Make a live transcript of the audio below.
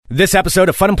This episode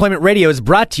of Fun Employment Radio is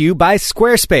brought to you by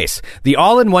Squarespace, the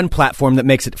all-in-one platform that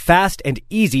makes it fast and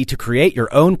easy to create your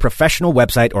own professional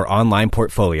website or online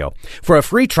portfolio. For a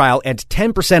free trial and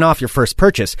 10% off your first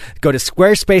purchase, go to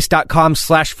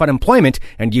squarespace.com/funemployment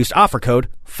and use offer code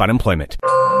FUNEMPLOYMENT.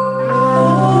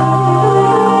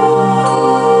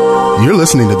 You're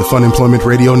listening to the Fun Employment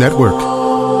Radio Network.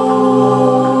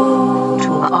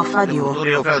 The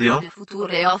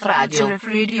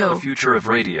future of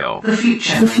radio. The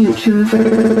future of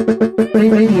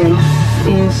radio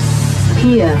is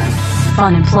here.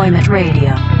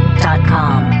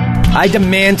 FunemploymentRadio.com. I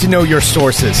demand to know your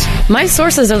sources. My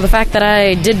sources are the fact that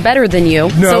I did better than you.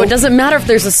 No. So it doesn't matter if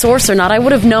there's a source or not. I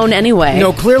would have known anyway.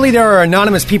 No, clearly there are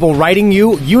anonymous people writing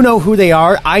you. You know who they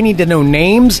are. I need to know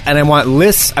names, and I want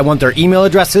lists. I want their email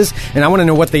addresses, and I want to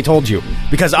know what they told you.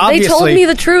 Because obviously... They told me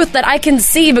the truth that I can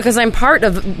see because I'm part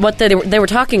of what they were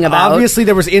talking about. Obviously,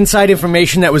 there was inside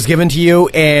information that was given to you,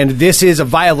 and this is a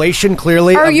violation,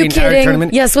 clearly, of the entire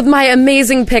tournament. Yes, with my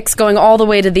amazing picks going all the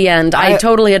way to the end. I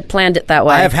totally had planned it that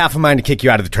way. I have half a mind to kick you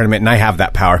out of the tournament, and I have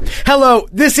that power. Hello,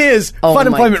 this is Fun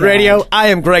Employment Radio. I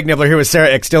am Greg Nibbler here with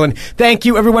Sarah X. Dillon. Thank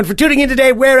you, everyone, for tuning in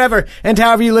today, wherever and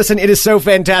however you listen. It is so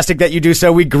fantastic that you do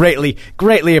so. We greatly,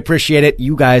 greatly appreciate it.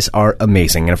 You guys are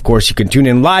amazing. And, of course, you can tune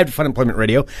in live to Fun Employment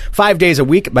Radio 5 days a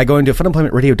week by going to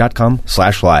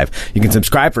funemploymentradio.com/live. You can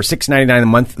subscribe for $6.99 a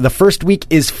month. The first week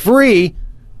is free.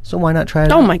 So why not try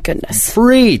it out? Oh, my goodness.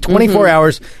 Free. 24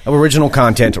 hours of original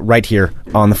content right here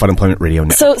on the Fun Employment Radio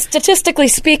Network. So, statistically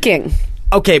speaking...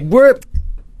 Okay, we're...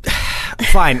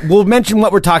 Fine. We'll mention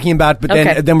what we're talking about, but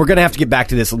then we're going to have to get back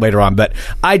to this later on. But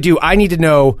I need to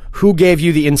know who gave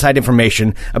you the inside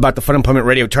information about the Fun Employment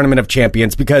Radio Tournament of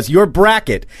Champions, because your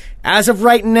bracket, as of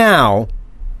right now,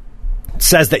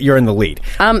 says that you're in the lead.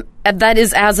 That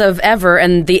is as of ever,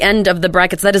 and the end of the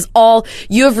brackets. That is all.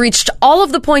 You have reached all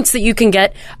of the points that you can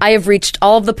get. I have reached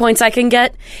all of the points I can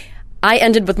get. I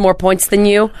ended with more points than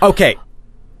you. Okay.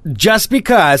 Just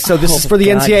because, so this is for the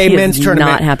NCAA men's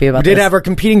tournament. Not happy about we did have our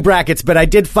competing brackets, but I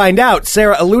did find out,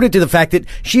 Sarah alluded to the fact that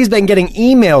she's been getting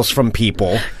emails from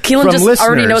people, Keelan from just listeners.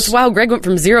 Already knows, wow, Greg went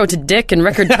from 0 to Dick in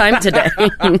record time today.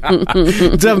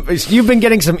 You've been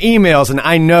getting some emails, and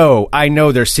I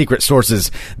know there's secret sources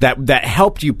that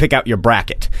helped you pick out your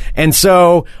bracket. And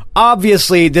so,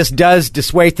 obviously, this does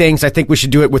dissuade things. I think we should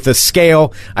do it with a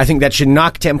scale. I think that should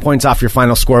knock 10 points off your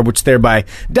final score, which thereby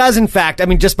does, in fact, I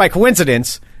mean, just by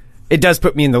coincidence, it does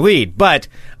put me in the lead, but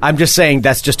I'm just saying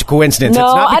that's just a coincidence. No,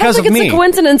 it's not because I don't think of me. It's a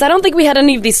coincidence. I don't think we had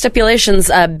any of these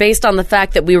stipulations based on the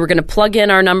fact that we were going to plug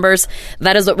in our numbers.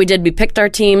 That is what we did. We picked our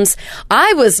teams.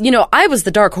 I was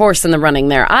the dark horse in the running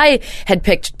there. I had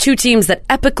picked two teams that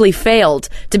epically failed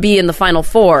to be in the Final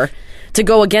Four to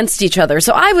go against each other.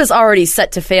 So I was already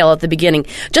set to fail at the beginning.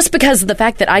 Just because of the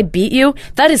fact that I beat you,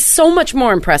 that is so much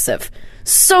more impressive.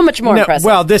 So much more impressive.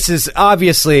 Well, this is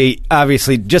obviously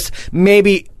just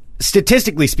maybe...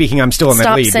 Statistically speaking, I'm still in the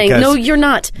lead. Stop saying, no, you're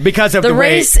not. Because of the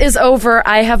race is over.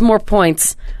 I have more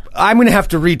points. I'm going to have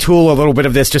to retool a little bit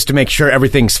of this just to make sure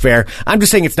everything's fair. I'm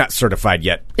just saying it's not certified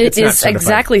yet. It is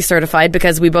exactly certified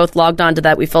because we both logged on to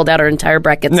that. We filled out our entire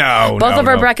brackets. Both of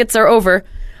our brackets are over.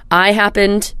 I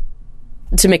happened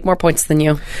to make more points than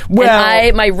you. Well,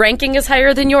 and my ranking is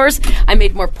higher than yours. I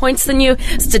made more points than you.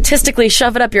 Statistically,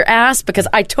 shove it up your ass because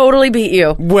I totally beat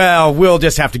you. Well, we'll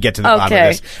just have to get to the bottom of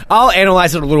this. I'll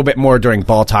analyze it a little bit more during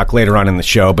ball talk later on in the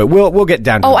show, but we'll get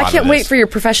down to the bottom of this. I can't wait for your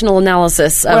professional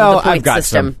analysis of the point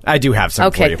system. I do have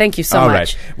some for you. Thank you so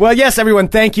much. Right. Well, yes, everyone,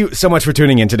 thank you so much for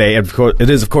tuning in today. It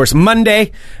is, of course,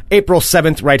 Monday, April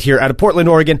 7th, right here out of Portland,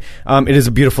 Oregon. It is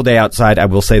a beautiful day outside, I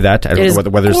will say that. I don't know what the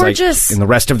weather's gorgeous. Like in the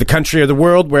rest of the country or the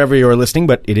world, wherever you're listening,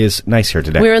 but it is nice here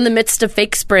today. We're in the midst of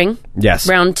fake spring. Yes.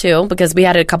 Round 2, because we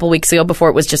had it a couple weeks ago before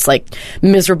it was just like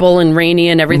miserable and rainy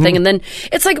and everything. And then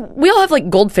it's like we all have like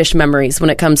goldfish memories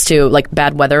when it comes to like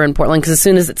bad weather in Portland, because as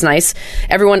soon as it's nice,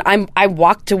 everyone, I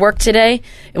walked to work today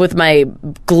with my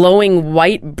glowing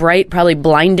white, bright, probably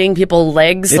blinding people's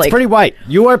legs. It's pretty white.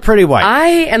 You are pretty white.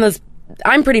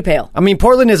 I'm pretty pale. I mean,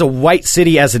 Portland is a white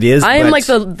city as it is. I am like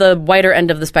the whiter end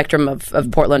of the spectrum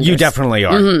of Portland. You definitely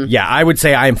are. Mm-hmm. Yeah, I would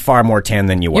say I am far more tan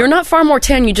than you are. You're not far more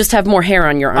tan. You just have more hair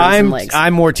on your arms and legs.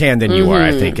 I'm more tan than you are.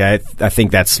 I think. I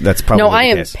think that's probably. No, I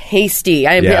am case. pasty.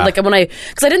 I am like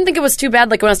because I didn't think it was too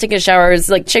bad. Like when I was taking a shower, I was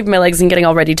like shaving my legs and getting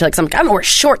all ready to I'm gonna wear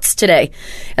shorts today.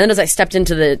 And then as I stepped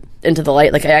into the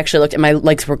light, like I actually looked and my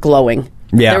legs were glowing.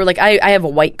 Yeah. They were like, I have a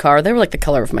white car. They were like the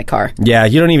color of my car. Yeah,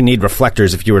 you don't even need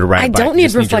reflectors if you were to ride a bike. I don't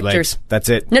need reflectors. That's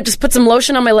it. No, just put some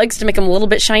lotion on my legs to make them a little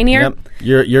bit shinier.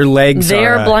 Yep. Your legs They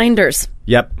are blinders.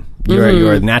 Yep.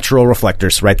 You're natural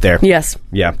reflectors right there. Yes.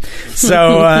 Yeah.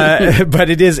 So, but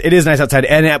it is nice outside.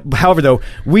 And however, though,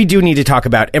 we do need to talk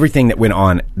about everything that went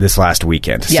on this last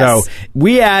weekend. Yes. So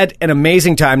we had an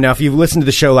amazing time. Now, if you've listened to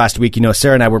the show last week, you know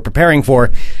Sarah and I were preparing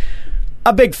for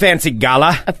a big fancy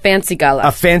gala. A fancy gala.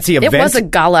 A fancy event. It was a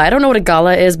gala. I don't know what a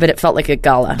gala is, but it felt like a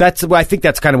gala. I think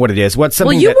that's kind of what it is. What's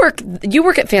something you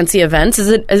work at fancy events.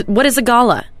 What is a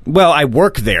gala? Well, I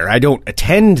work there. I don't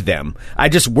attend them. I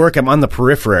just work. I'm on the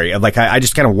periphery. Like, I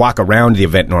just kind of walk around the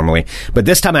event normally. But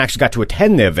this time I actually got to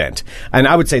attend the event. And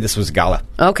I would say this was a gala.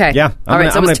 Okay. Yeah. All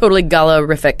right, so it was totally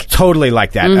gala-rific. Totally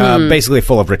like that. Basically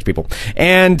full of rich people.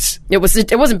 And it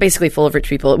wasn't basically full of rich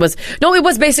people. It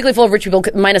was basically full of rich people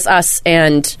minus us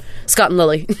and Scott and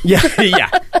Lily. Yeah.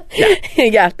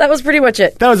 Yeah, that was pretty much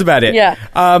it. That was about it. Yeah.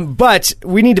 But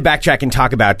we need to backtrack and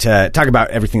talk about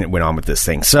everything that went on with this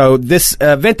thing. So this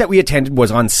event that we attended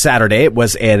was on Saturday. It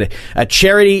was a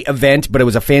charity event, but it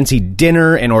was a fancy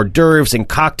dinner and hors d'oeuvres and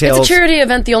cocktails. It's a charity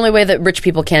event the only way that rich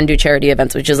people can do charity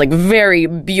events, which is like very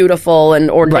beautiful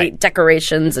and ornate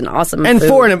decorations and awesome and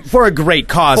food. for a great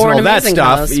cause for and all that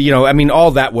stuff. Cause. You know, I mean,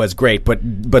 all that was great, but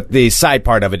the side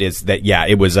part of it is that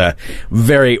it was a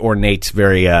very ornate,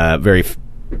 very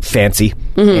fancy,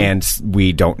 and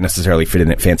we don't necessarily fit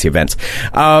in at fancy events.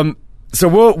 So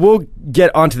we'll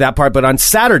get onto that part, but on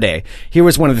Saturday, here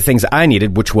was one of the things that I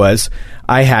needed, which was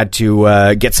I had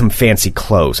to get some fancy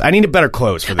clothes. I needed better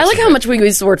clothes for this. I like how much we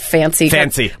use the word fancy.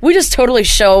 Fancy. We just totally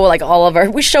show like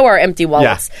we show our empty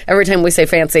wallets every time we say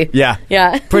fancy. Yeah.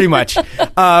 Pretty much.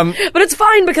 But it's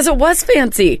fine because it was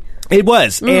fancy. It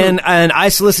was, and I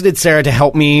solicited Sarah to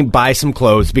help me buy some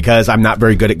clothes because I'm not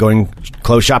very good at going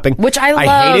clothes shopping. Which I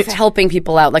love helping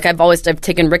people out. Like I've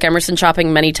taken Rick Emerson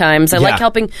shopping many times. I like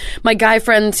helping my guy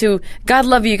friends who, God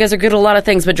love you guys are good at a lot of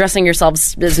things, but dressing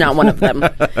yourselves is not one of them.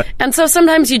 And so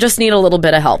sometimes you just need a little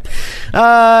bit of help.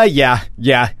 Yeah,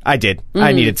 I did.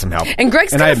 I needed some help. And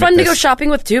Greg's kind of fun to go shopping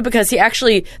with too because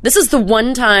this is the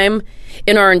one time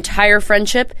in our entire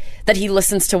friendship that he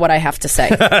listens to what I have to say.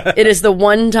 It is the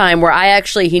one time where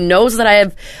he knows that I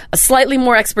have a slightly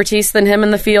more expertise than him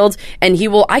in the field, and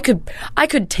I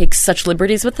could take such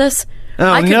liberties with this.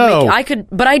 I could,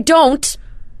 but I don't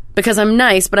because I'm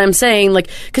nice, but I'm saying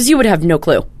because you would have no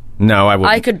clue. No, I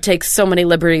wouldn't. I could take so many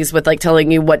liberties with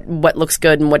telling you what looks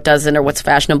good and what doesn't, or what's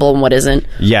fashionable and what isn't.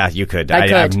 Yeah, you could. I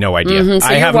have no idea. Mm-hmm, so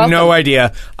I have no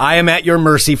idea. I am at your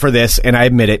mercy for this, and I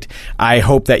admit it. I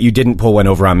hope that you didn't pull one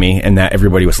over on me and that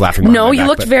everybody was laughing behind my back,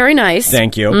 looked very nice.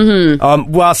 Thank you.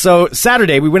 Mm-hmm. Well, so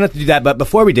Saturday we went up to do that, but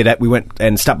before we did it, we went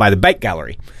and stopped by the Bike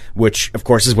Gallery, which, of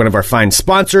course, is one of our fine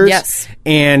sponsors. Yes.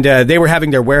 And they were having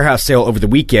their warehouse sale over the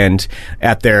weekend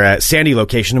at their Sandy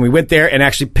location, and we went there and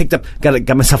actually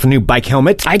got myself a new bike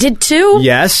helmet. I did too.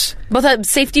 Yes. Both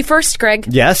safety first, Greg.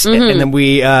 Yes. And then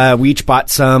we each bought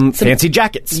some fancy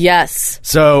jackets. Yes.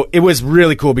 So it was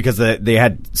really cool because they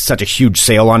had such a huge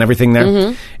sale on everything there.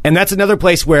 Mm-hmm. And that's another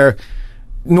place where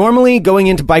normally going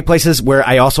into bike places where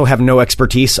I also have no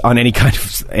expertise on any kind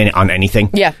of on anything.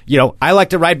 Yeah. You know, I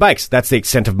like to ride bikes. That's the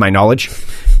extent of my knowledge.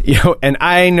 You know, and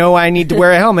I know I need to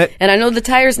wear a helmet. And I know the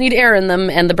tires need air in them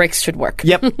and the brakes should work.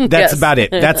 Yep. That's about it.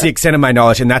 That's the extent of my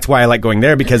knowledge, and that's why I like going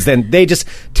there, because then they just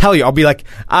tell you. I'll be like,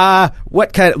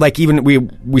 what kind of, even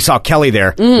we saw Kelly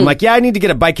there. I'm like, yeah, I need to get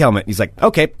a bike helmet. He's like,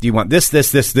 okay, do you want this?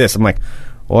 I'm like,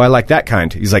 oh, I like that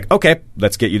kind. He's like, okay,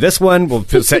 let's get you this one. We'll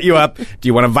set you up. Do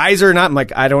you want a visor or not? I'm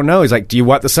like, I don't know. He's like, do you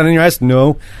want the sun in your eyes?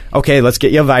 No. Okay, let's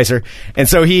get you a visor. And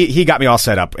so he got me all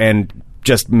set up and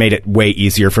just made it way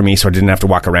easier for me, so I didn't have to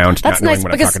walk around not knowing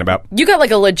what I'm talking about. You got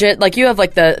a legit, you have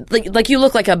you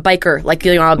look like a biker,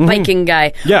 a biking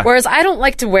guy. Yeah. Whereas I don't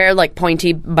like to wear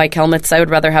pointy bike helmets. I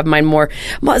would rather have mine more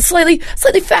slightly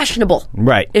fashionable,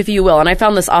 right? If you will. And I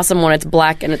found this awesome one. It's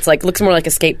black and it's looks more like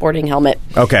a skateboarding helmet.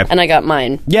 Okay. And I got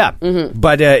mine. Yeah. Mm-hmm.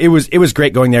 But it was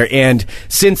great going there. And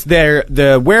since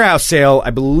the warehouse sale, I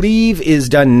believe, is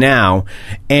done now,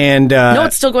 and no,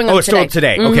 it's still going on today. Still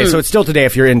today. Mm-hmm. Okay, so it's still today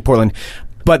if you're in Portland.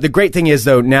 But the great thing is,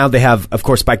 though, now they have, of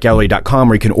course, bikegallery.com,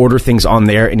 where you can order things on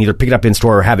there and either pick it up in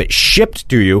store or have it shipped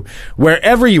to you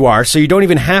wherever you are, so you don't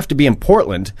even have to be in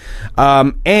Portland.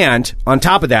 And on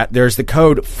top of that, there's the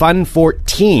code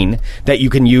FUN14 that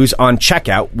you can use on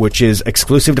checkout, which is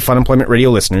exclusive to Fun Employment Radio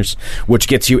listeners, which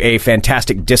gets you a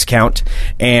fantastic discount.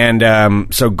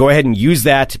 And so go ahead and use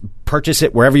that. purchase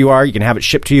it wherever you are. You can have it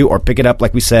shipped to you or pick it up,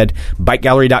 like we said,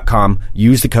 bikegallery.com.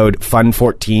 Use the code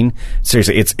FUN14.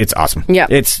 Seriously, it's awesome. Yeah.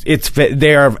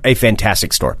 They are a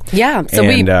fantastic store. Yeah. So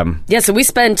we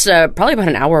spent probably about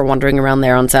an hour wandering around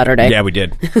there on Saturday. Yeah, we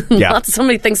did. Yeah. So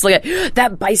many things to look at.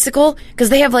 That bicycle, because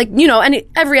they have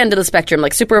every end of the spectrum,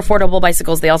 like super affordable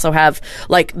bicycles. They also have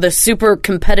like the super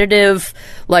competitive,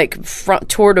 like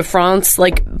Tour de France,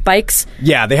 like bikes.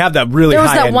 Yeah, they have that really There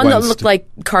was high-end that one ones. that looked like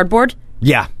cardboard.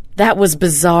 Yeah. That was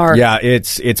bizarre. Yeah,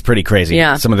 it's pretty crazy.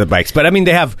 Yeah. Some of the bikes, but I mean,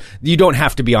 you don't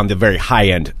have to be on the very high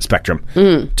end spectrum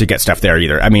to get stuff there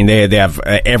either. I mean, they have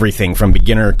everything from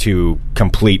beginner to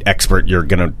complete expert. You're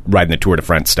gonna ride in the Tour de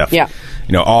France stuff. Yeah,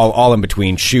 all in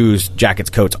between: shoes,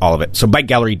 jackets, coats, all of it. So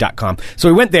bikegallery.com. So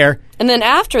we went there, and then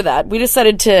after that, we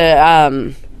decided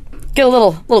to get a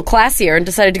little classier and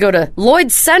decided to go to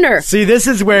Lloyd Center. See, this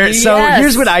is where. So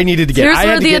here's what I needed to get. Here's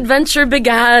where the adventure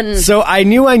began. So I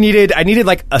knew I needed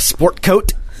like a sport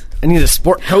coat. I needed a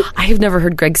sport coat. I have never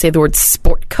heard Greg say the word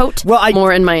sport coat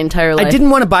more in my entire life. I didn't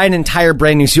want to buy an entire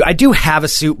brand new suit. I do have a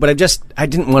suit, but I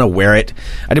didn't want to wear it.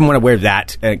 I didn't want to wear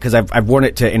that because I've worn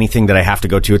it to anything that I have to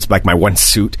go to. It's like my one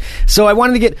suit. So I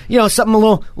wanted to get something a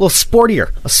little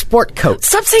sportier, a sport coat.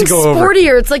 Stop saying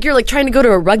sportier. It's like you're like trying to go to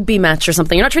a rugby match or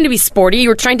something. You're not trying to be sporty.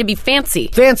 You're trying to be fancy.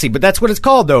 Fancy, but that's what it's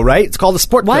called, though, right? It's called a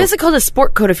sport coat. Why is it called a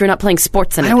sport coat if you're not playing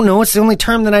sports in it? I don't know. It's the only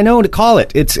term that I know to call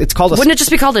it. It's called a. Wouldn't it just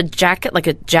be called a jacket, like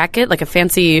a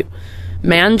fancy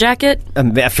man jacket?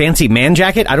 A fancy man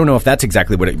jacket? I don't know if that's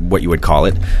exactly what you would call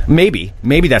it. Maybe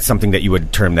that's something that you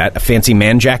would term that, a fancy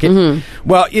man jacket. Mm-hmm.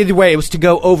 Well, either way, it was to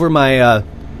go over my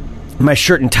my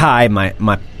shirt and tie,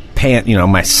 my pant,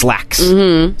 my slacks.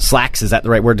 Mm-hmm. Slacks, is that the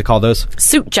right word to call those?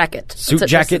 Suit jacket. Suit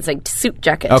jacket? It's like suit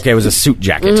jacket. Okay, it was a suit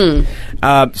jacket.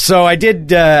 Mm-hmm. So I did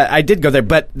go there,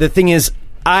 but the thing is,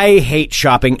 I hate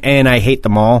shopping and I hate the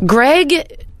mall.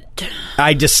 Greg,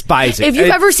 I despise it. If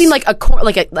you've ever seen like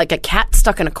a cat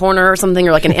stuck in a corner or something,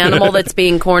 or like an animal that's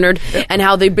being cornered, and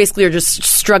how they basically are just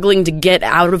struggling to get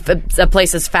out of a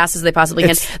place as fast as they possibly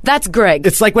can, that's Greg.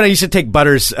 It's like when I used to take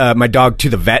Butters, my dog, to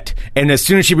the vet, and as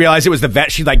soon as she realized it was the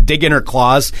vet, she'd like dig in her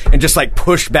claws and just like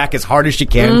push back as hard as she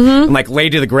can and like lay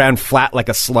to the ground flat like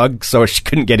a slug so she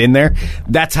couldn't get in there.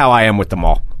 That's how I am with the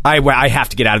mall. I have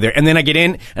to get out of there. And then I get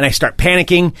in, and I start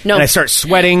panicking, and I start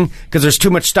sweating, because there's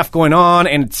too much stuff going on,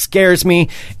 and it scares me.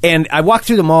 And I walk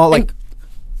through the mall, like...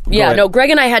 Greg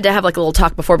and I had to have like a little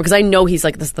talk before, because I know he's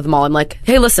like this at the mall. I'm like,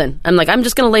 hey, listen. I'm like, I'm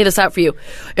just going to lay this out for you.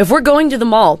 If we're going to the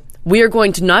mall, we are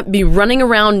going to not be running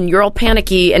around, and you're all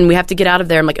panicky, and we have to get out of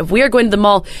there. I'm like, if we are going to the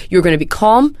mall, you're going to be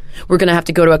calm. We're going to have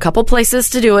to go to a couple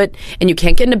places to do it, and you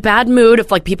can't get in a bad mood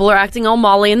if like people are acting all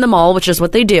molly in the mall, which is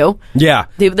what they do. Yeah.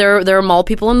 There are mall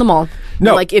people in the mall.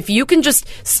 No. Like, if you can just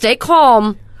stay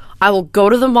calm, I will go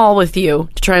to the mall with you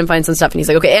to try and find some stuff. And he's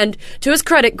like, okay. And to his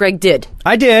credit, Greg did.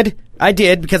 I did,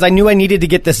 because I knew I needed to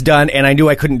get this done, and I knew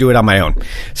I couldn't do it on my own.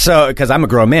 So, because I'm a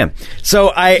grown man.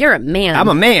 You're a man. I'm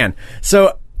a man.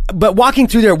 So... But walking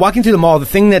through the mall, the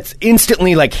thing that's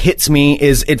instantly like hits me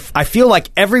is I feel like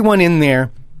everyone in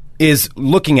there is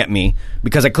looking at me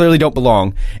because I clearly don't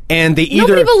belong, and they either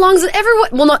nobody belongs in everyone.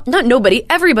 Well, not nobody.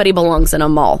 Everybody belongs in a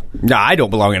mall. No, I don't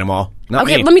belong in a mall. Not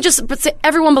me. Let me just say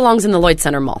everyone belongs in the Lloyd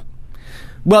Center Mall.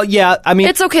 Well, yeah, I mean...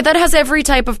 It's okay. That has every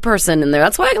type of person in there.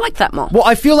 That's why I like that mall. Well,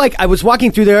 I feel like I was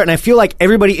walking through there, and I feel like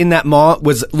everybody in that mall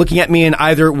was looking at me and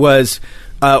either was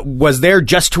there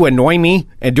just to annoy me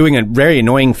and doing very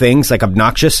annoying things, like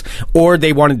obnoxious, or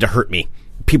they wanted to hurt me.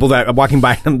 People that are walking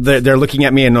by them, they're looking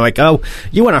at me and they're like, oh,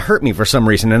 you want to hurt me for some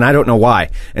reason, and I don't know why.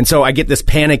 And so I get this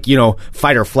panic,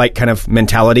 fight or flight kind of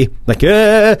mentality. Like,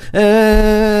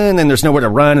 and then there's nowhere to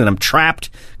run, and I'm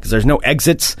trapped because there's no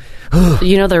exits.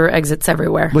 There are exits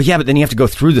everywhere. Well, yeah, but then you have to go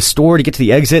through the store to get to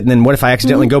the exit, and then what if I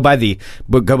accidentally go by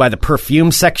the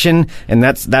perfume section, and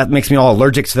that makes me all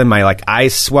allergic, so then my like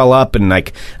eyes swell up, and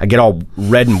like I get all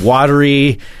red and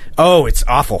watery. Oh, it's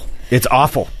awful. It's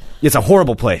awful. It's a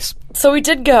horrible place. So we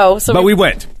did go. But we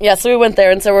went. Yeah, so we went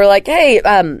there, and so we're like, hey,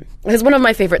 it's one of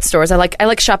my favorite stores. I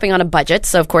like shopping on a budget,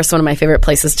 so of course one of my favorite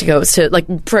places to go is to,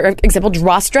 like, for example,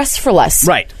 Ross Dress for Less.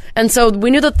 Right. And so we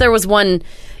knew that there was one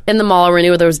in the mall, we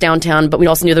knew there was downtown, but we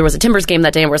also knew there was a Timbers game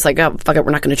that day, and we're just like, oh, fuck it,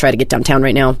 we're not going to try to get downtown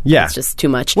right now. Yeah. It's just too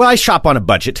much. Well, I shop on a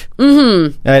budget.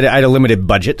 Mm-hmm. I had a limited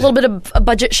budget. A little bit of a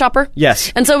budget shopper.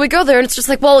 Yes. And so we go there, and it's just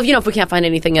like, well, if we can't find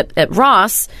anything at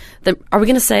Ross, then are we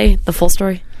going to say the full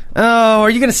story? Oh, are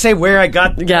you going to say where I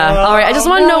got... Yeah, all right. I just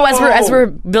want to know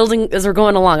as we're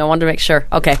going along. I wanted to make sure.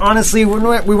 Okay. Honestly, we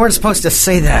weren't supposed to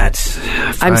say that.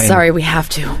 Fine. I'm sorry, we have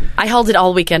to. I held it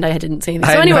all weekend. I didn't say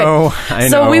anything. So I know.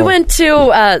 So we went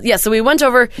to... so we went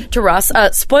over to Ross.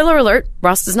 Spoiler alert,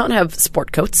 Ross does not have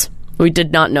sport coats. We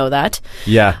did not know that.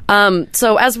 Yeah.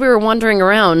 So as we were wandering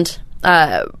around,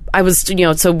 I was,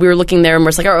 so we were looking there and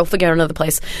we're just like, all right, we'll figure out another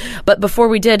place. But before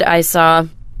we did, I saw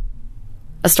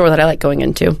a store that I like going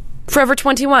into, Forever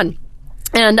 21.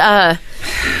 And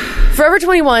Forever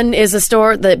 21 is a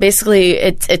store that basically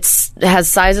it has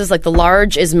sizes like the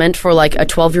large is meant for like a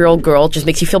 12-year-old girl, just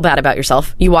makes you feel bad about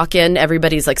yourself. You walk in,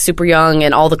 everybody's like super young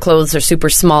and all the clothes are super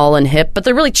small and hip, but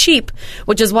they're really cheap,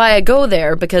 which is why I go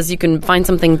there, because you can find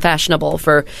something fashionable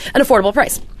for an affordable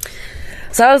price.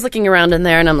 So I was looking around in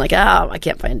there and I'm like, I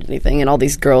can't find anything. And all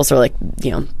these girls are like,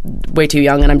 way too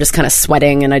young and I'm just kind of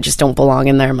sweating and I just don't belong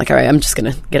in there. I'm like, all right, I'm just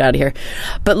going to get out of here.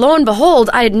 But lo and behold,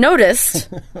 I had noticed...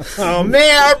 Oh,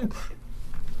 man!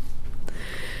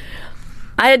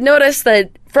 I had noticed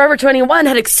that Forever 21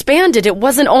 had expanded. It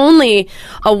wasn't only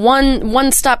a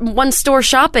one store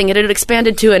shopping. It had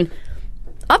expanded to an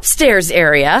upstairs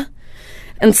area.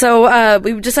 And so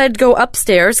we decided to go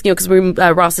upstairs, because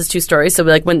Ross is 2 stories. So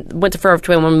we went to Forever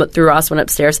 21, went through Ross, went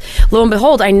upstairs. Lo and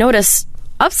behold, I noticed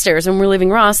upstairs when we were leaving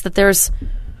Ross that there's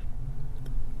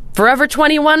Forever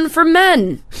 21 for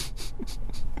men.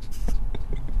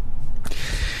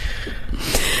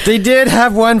 They did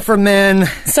have one for men.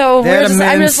 So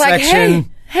I'm just like, section.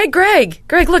 hey, Greg,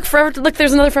 look,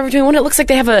 there's another Forever 21. It looks like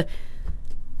they have a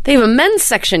men's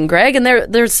section, Greg, and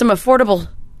there's affordable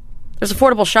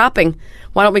shopping.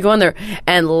 Why don't we go in there?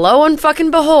 And lo and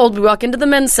fucking behold, we walk into the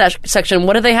men's section.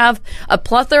 What do they have? A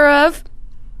plethora of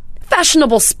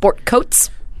fashionable sport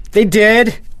coats. They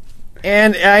did.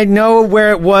 And I know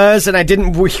where it was, and I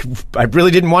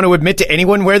really didn't want to admit to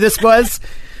anyone where this was.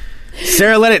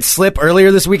 Sarah let it slip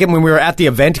earlier this weekend when we were at the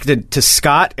event to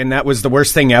Scott, and that was the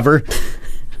worst thing ever.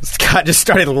 Scott just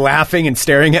started laughing and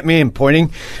staring at me and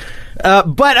pointing.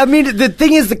 But I mean, the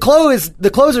thing is, the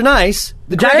clothes are nice.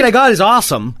 The jacket I got is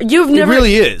awesome. It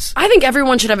really is. I think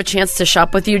everyone should have a chance to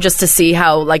shop with you just to see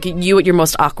how, you at your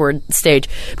most awkward stage.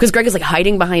 Because Greg is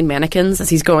hiding behind mannequins as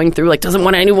he's going through, doesn't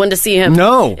want anyone to see him.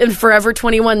 No. In Forever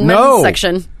 21 men's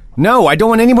section. No, I don't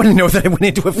want anyone to know that I went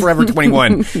into a Forever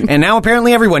 21. And now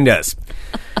apparently everyone does.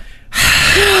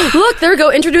 Look, there we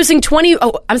go. Introducing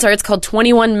it's called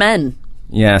 21 Men.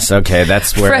 Yes, okay,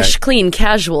 that's where... Fresh, clean,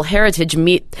 casual, heritage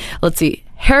meat. Let's see.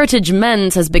 Heritage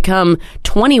Men's has become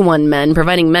 21 Men,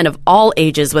 providing men of all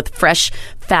ages with fresh,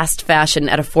 fast fashion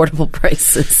at affordable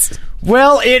prices.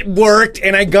 Well, it worked,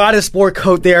 and I got a sport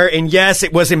coat there, and yes,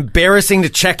 it was embarrassing to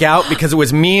check out because it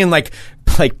was me and like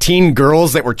teen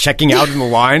girls that were checking out in the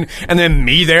line, and then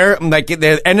me there, and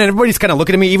then everybody's kind of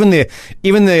looking at me. Even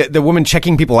the woman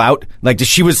checking people out,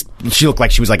 she looked like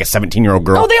she was like a 17-year-old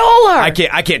girl. Oh, they all are.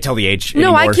 I can't tell the age.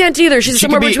 No, anymore. I can't either. She's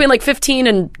somewhere between 15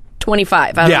 and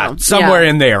 25. I don't know. Somewhere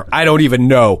in there. I don't even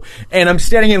know. And I'm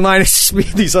standing in line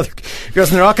with these other girls,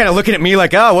 and they're all kind of looking at me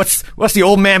like, oh, what's the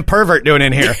old man pervert doing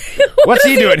in here? What's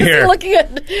he doing here? Looking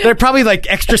at? They're probably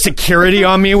extra security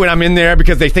on me when I'm in there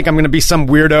because they think I'm going to be some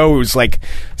weirdo who's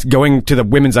going to the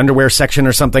women's underwear section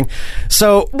or something.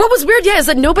 So what was weird, is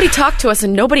that nobody talked to us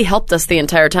and nobody helped us the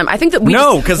entire time. I think that we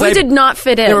did not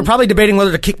fit in. They were probably debating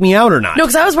whether to kick me out or not. No,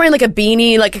 because I was wearing a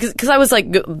beanie, because I was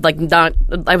not.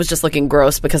 I was just looking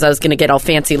gross because I was going to get all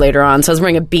fancy later on. So I was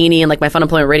wearing a beanie and my Fun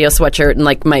Employment Radio sweatshirt and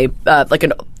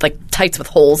my tights with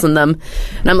holes in them.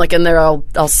 And I'm in there all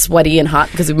sweaty and hot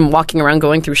because we've been walking around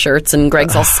going through shirts, and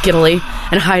Greg's all skittily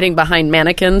and hiding behind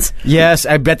mannequins. Yes,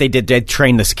 I bet they did. They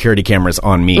trained the security cameras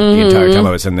on me the entire time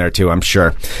I was in there too, I'm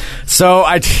sure. So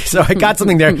I got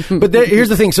something there. But here's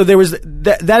the thing. So there was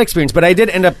that experience, but I did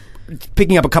end up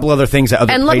picking up a couple other things at other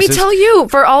places. And let me tell you,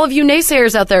 for all of you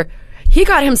naysayers out there, he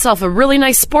got himself a really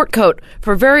nice sport coat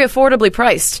for very affordably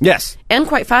priced. Yes. And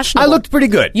quite fashionable. I looked pretty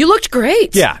good. You looked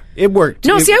great. Yeah, it worked.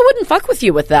 No, see, I wouldn't fuck with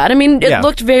you with that. I mean, it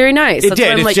looked very nice. It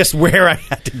did. It's just where I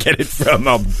had to get it from.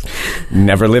 I'll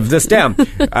never live this down.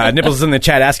 Nipples in the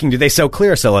chat asking, do they sell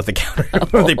Clearasil at the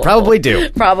counter? They probably do.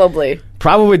 Probably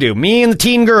do. Me and the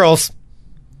teen girls.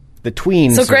 The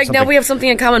tweens. So, Greg, now we have something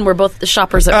in common. We're both the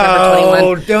shoppers at Forever 21.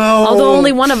 Oh, no. Although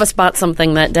only one of us bought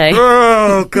something that day.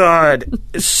 Oh, God.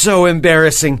 It's so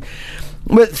embarrassing.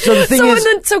 But, so the thing is...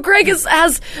 So Greg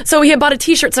he had bought a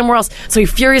T-shirt somewhere else, so he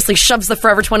furiously shoves the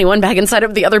Forever 21 bag inside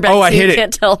of the other bag. Oh, I hid it.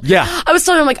 Can't tell. Yeah. I was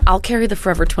telling him, I'll carry the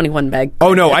Forever 21 bag.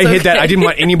 Oh, no, I hid that. I didn't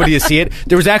want anybody to see it.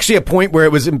 There was actually a point where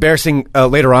it was embarrassing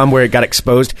later on where it got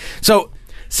exposed. So,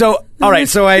 all right.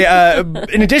 So I,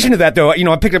 in addition to that, though,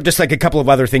 I picked up just a couple of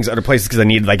other things at other places because I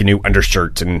needed a new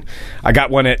undershirt, and I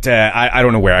got one at I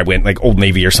don't know where I went, Old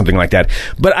Navy or something like that.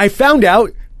 But I found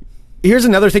out. Here's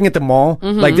another thing at the mall.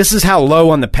 Mm-hmm. This is how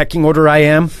low on the pecking order I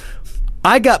am.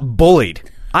 I got bullied.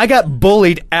 I got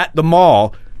bullied at the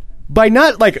mall by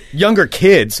not younger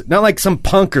kids, not some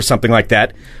punk or something like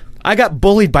that. I got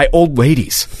bullied by old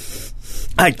ladies.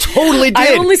 I totally did.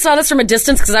 I only saw this from a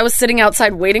distance because I was sitting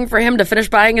outside waiting for him to finish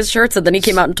buying his shirts, and then he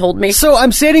came out and told me. So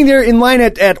I'm standing there in line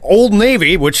at Old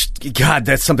Navy, which, God,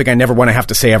 that's something I never want to have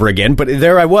to say ever again. But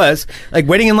there I was, like,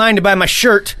 waiting in line to buy my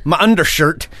shirt, my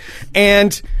undershirt,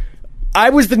 and I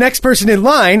was the next person in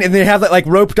line, and they have that, like,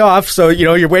 roped off, so, you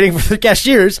know, you're waiting for the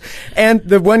cashiers, and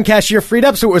the one cashier freed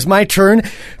up, so it was my turn.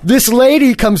 This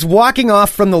lady comes walking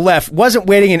off from the left, wasn't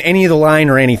waiting in any of the line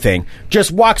or anything,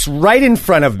 just walks right in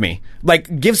front of me,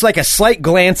 like, gives, like, a slight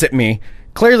glance at me,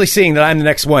 clearly seeing that I'm the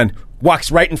next one,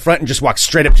 walks right in front and just walks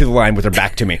straight up to the line with her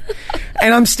back to me.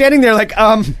 And I'm standing there like,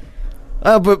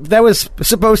 but that was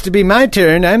supposed to be my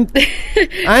turn. I'm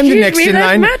the next in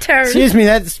line. My turn. Excuse me,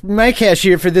 that's my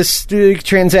cashier for this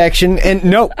transaction. And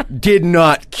nope, did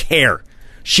not care.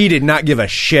 She did not give a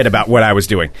shit about what I was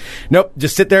doing. Nope,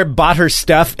 just sit there, bought her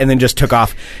stuff, and then just took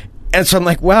off. And so I'm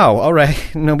like, wow, all right,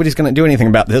 nobody's going to do anything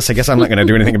about this. I guess I'm not going to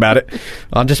do anything about it.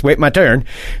 I'll just wait my turn.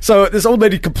 So this old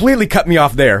lady completely cut me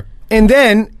off there. And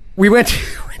then we went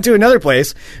to another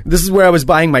place. This is where I was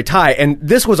buying my tie, and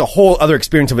this was a whole other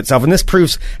experience of itself, and this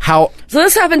proves how... So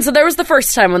this happened, so there was the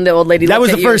first time when the old lady That looked was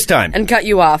at the you first time. and cut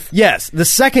you off. Yes. The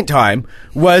second time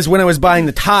was when I was buying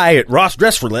the tie at Ross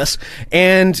Dress for Less,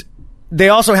 and they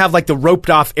also have, like, the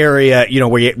roped-off area, you know,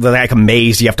 where you, like a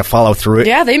maze, you have to follow through it.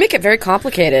 Yeah, they make it very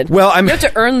complicated. Well, you have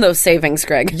to earn those savings,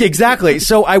 Greg. Exactly.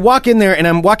 So I walk in there, and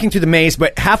I'm walking through the maze,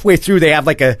 but halfway through they have,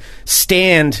 like, a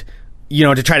stand, you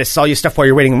know, to try to sell you stuff while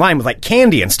you're waiting in line with, like,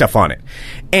 candy and stuff on it.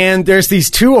 And there's these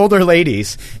two older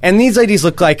ladies, and these ladies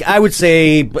look like, I would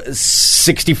say,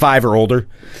 65 or older.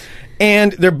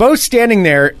 And they're both standing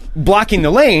there blocking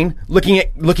the lane, looking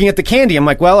at the candy. I'm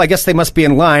like, well, I guess they must be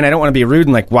in line. I don't want to be rude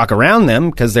and, like, walk around them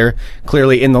because they're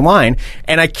clearly in the line.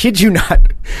 And I kid you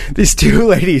not, these two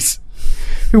ladies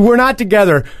who were not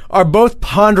together are both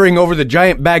pondering over the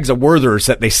giant bags of Werthers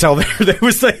that they sell there. There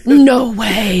was like, no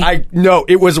way. No,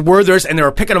 it was Werthers, and they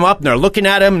were picking them up and they're looking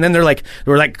at them, and then there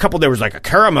was like a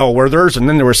caramel Werthers, and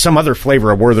then there was some other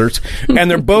flavor of Werthers, and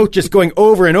they're both just going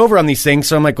over and over on these things.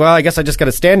 So I'm like, well, I guess I just got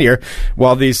to stand here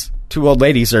while these two old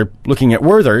ladies are looking at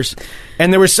Werthers.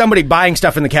 And there was somebody buying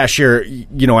stuff in the cashier,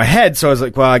 you know, ahead. So I was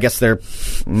like, well, I guess they're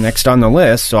next on the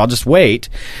list, so I'll just wait.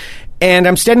 And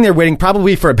I'm standing there waiting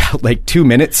probably for about, like, 2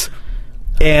 minutes.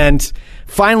 And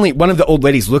finally, one of the old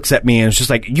ladies looks at me and is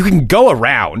just like, you can go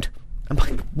around. I'm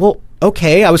like, well,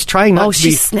 okay. I was trying not to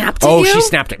be... she snapped at you? Oh, she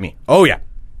snapped at me. Oh, yeah.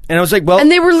 And I was like, well... And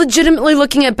they were legitimately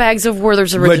looking at bags of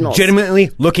Werther's Originals. Legitimately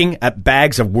looking at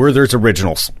bags of Werther's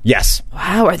Originals. Yes.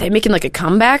 Wow, are they making, like, a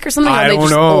comeback or something? I are they don't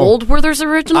just know. old Werther's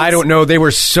Originals? I don't know. They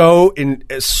were so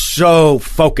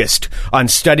focused on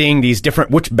studying these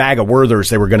different... which bag of Werther's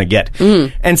they were going to get.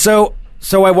 And so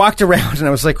I walked around and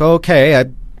I was like, okay, I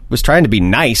was trying to be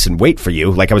nice and wait for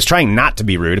you. Like, I was trying not to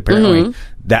be rude. Apparently,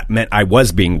 that meant I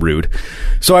was being rude.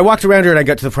 So I walked around her and I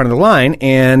got to the front of the line,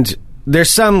 and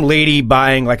there's some lady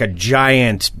buying, like, a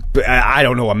giant, I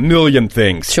don't know, a million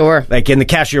things. Sure. Like, and the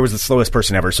cashier was the slowest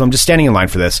person ever. So I'm just standing in line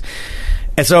for this.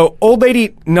 And so old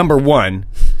lady number one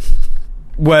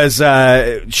was,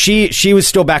 she was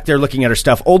still back there looking at her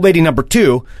stuff. Old lady number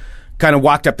two kind of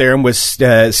walked up there and was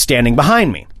standing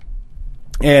behind me.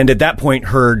 And at that point,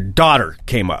 her daughter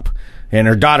came up. And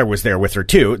her daughter was there with her,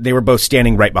 too. They were both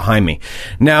standing right behind me.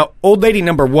 Now, old lady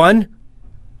number one,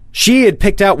 she had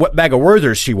picked out what bag of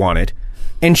Werthers she wanted.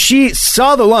 And she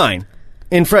saw the line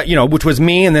in front, you know, which was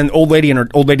me and then old lady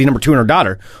number two and her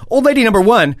daughter. Old lady number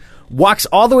one walks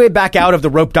all the way back out of the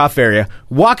roped-off area,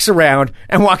 walks around,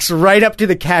 and walks right up to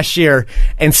the cashier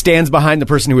and stands behind the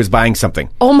person who was buying something.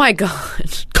 Oh, my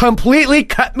God. Completely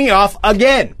cut me off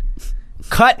again.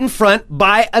 Cut in front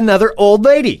by another old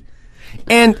lady.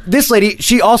 And this lady,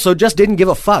 she also just didn't give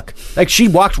a fuck. Like, she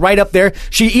walked right up there.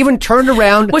 She even turned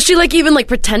around. Was she, like, even, like,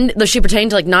 was she pretending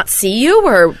to, like, not see you?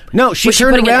 Or no, she was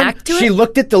turned putting around. An act to she it?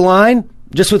 looked at the line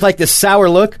just with, like, this sour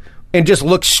look and just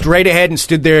looked straight ahead and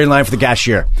stood there in line for the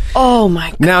cashier. Oh,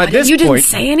 my God. Now, at this you point, didn't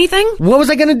say anything? What was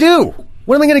I going to do?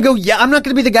 What am I going to go? Yeah, I'm not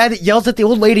going to be the guy that yells at the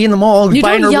old lady in the mall who's you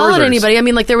buying her don't yell at Werthers. anybody. I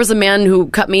mean, like, there was a man who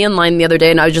cut me in line the other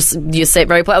day, and you say it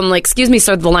very polite. I'm like, excuse me,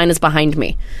 sir, the line is behind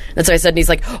me. And so I said, and he's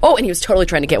like, oh, and he was totally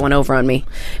trying to get one over on me.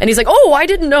 And he's like, oh, I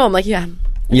didn't know. I'm like, yeah,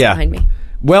 it's behind me.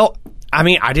 Well, I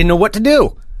mean, I didn't know what to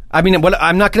do. I mean,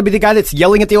 I'm not going to be the guy that's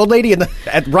yelling at the old lady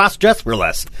at Ross Dress for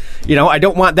Less. You know, I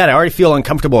don't want that. I already feel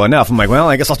uncomfortable enough. I'm like, well,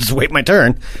 I guess I'll just wait my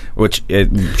turn, which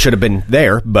it should have been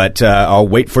there, but I'll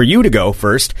wait for you to go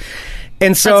first.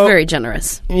 And so, that's very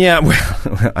generous. Yeah,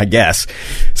 well, I guess.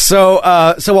 So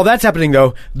while that's happening,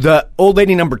 though, the old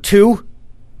lady number two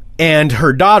and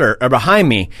her daughter are behind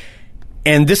me,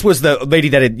 And this was the lady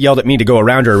that had yelled at me to go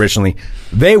around her originally.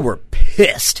 They were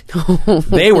pissed.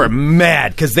 They were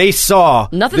mad because they saw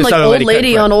nothing like old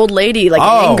lady on old lady, like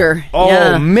anger.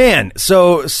 Oh, man.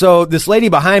 So this lady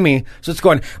behind me, so it's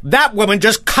going, that woman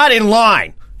just cut in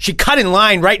line. She cut in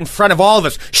line right in front of all of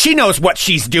us. She knows what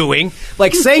she's doing.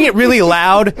 Like saying it really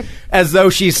loud as though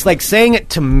she's like saying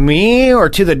it to me or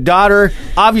to the daughter.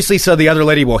 Obviously, so the other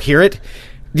lady will hear it.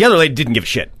 The other lady didn't give a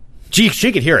shit. She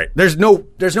could hear it. There's no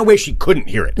way she couldn't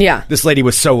hear it. Yeah. This lady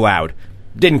was so loud.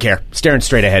 Didn't care. Staring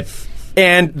straight ahead.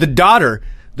 And the daughter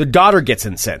gets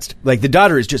incensed. Like the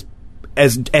daughter is just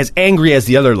as angry as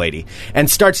the other lady and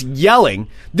starts yelling,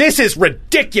 "This is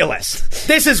ridiculous.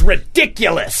 This is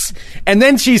ridiculous." And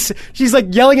then she's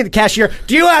like yelling at the cashier,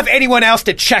 "Do you have anyone else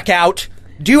to check out?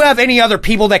 Do you have any other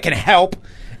people that can help?"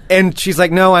 And she's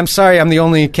like, "No, I'm sorry, I'm the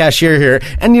only cashier here."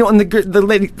 And and the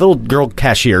little girl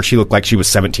cashier, she looked like she was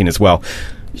 17 as well.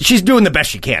 She's doing the best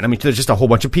she can. I mean, there's just a whole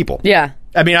bunch of people. Yeah.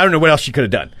 I mean, I don't know what else she could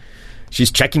have done. She's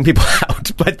checking people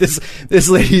out, but this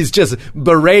lady's just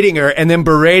berating her and then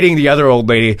berating the other old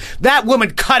lady. That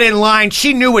woman cut in line.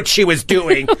 She knew what she was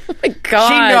doing. Oh my God.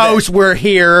 She knows we're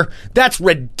here. That's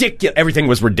ridiculous. Everything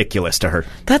was ridiculous to her.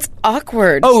 That's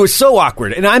awkward. Oh, it was so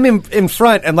awkward. And I'm in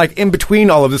front and like in between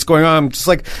all of this going on. I'm just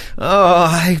like, oh,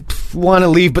 I want to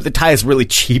leave, but the tie is really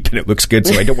cheap and it looks good,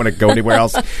 so I don't want to go anywhere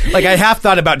else. Like I half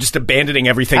thought about just abandoning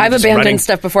everything. I've abandoned running.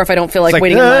 Stuff before if I don't feel like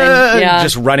waiting in line. Yeah.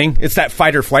 Just running. It's that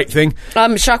fight or flight thing.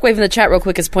 Shockwave in the chat real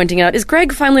quick is pointing out, is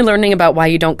Greg finally learning about why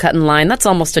you don't cut in line? That's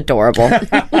almost adorable.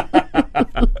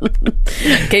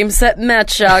 Game, set,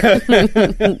 match, Shock.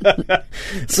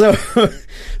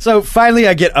 So finally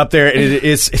I get up there and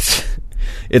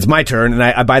it's my turn and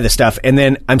I buy the stuff and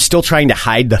then I'm still trying to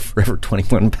hide the Forever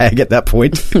 21 bag at that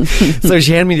point. So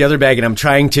she handed me the other bag and I'm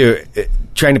trying to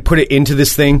put it into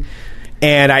this thing.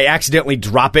 And I accidentally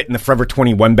drop it, and the Forever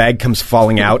 21 bag comes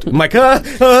falling out. I'm like, I'm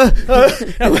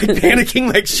like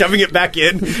panicking, like shoving it back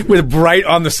in with bright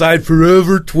on the side,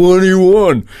 Forever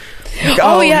 21.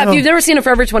 Oh yeah, no. If you've never seen a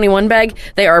Forever 21 bag,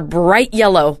 they are bright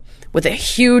yellow with a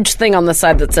huge thing on the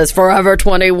side that says Forever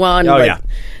 21. Oh, yeah.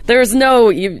 There's no,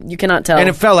 you cannot tell. And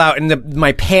it fell out, and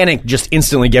my panic just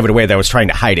instantly gave it away that I was trying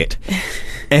to hide it.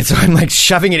 And so I'm like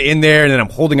shoving it in there, and then I'm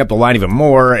holding up the line even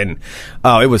more, and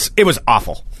it was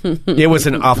awful. It was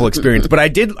an awful experience. But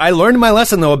I learned my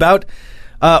lesson, though, about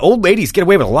old ladies get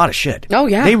away with a lot of shit. Oh,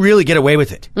 yeah. They really get away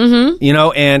with it. Mm-hmm. You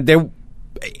know, and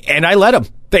I let them.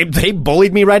 They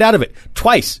bullied me right out of it.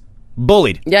 Twice.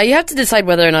 Bullied. Yeah, you have to decide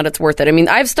whether or not it's worth it. I mean,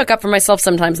 I've stuck up for myself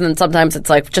sometimes, and then sometimes it's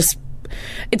like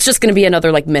it's just going to be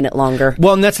another like minute longer.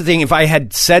 Well, and that's the thing. If I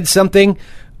had said something,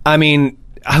 I mean,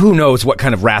 who knows what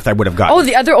kind of wrath I would have gotten. Oh,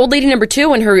 the other old lady number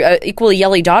 2 and her equally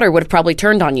yelly daughter would have probably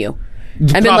turned on you.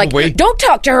 And been like, don't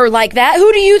talk to her like that.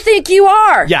 Who do you think you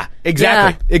are? Yeah,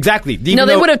 exactly. Yeah. Exactly. No,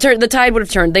 they would have turned. The tide would have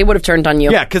turned. They would have turned on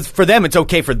you. Yeah, because for them, it's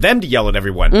okay for them to yell at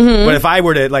everyone. Mm-hmm. But if I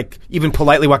were to, like, even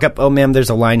politely walk up, "Oh, ma'am, there's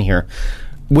a line here."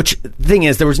 Which, thing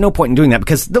is, there was no point in doing that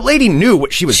because the lady knew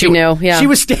what she was doing. She knew, yeah. She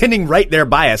was standing right there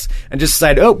by us and just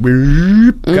decided,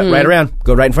 cut right around,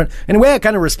 go right in front. In a way, I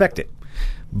kind of respect it.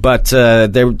 But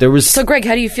there was... So, Greg,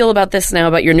 how do you feel about this now,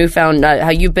 about your newfound, how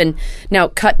you've been now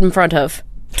cut in front of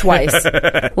twice?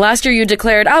 Last year you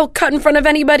declared, I'll cut in front of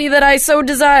anybody that I so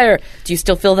desire. Do you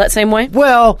still feel that same way?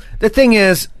 Well, the thing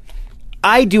is,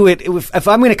 I do it, if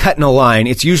I'm going to cut in a line,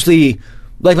 it's usually...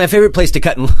 Like, my favorite place to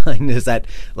cut in line is at,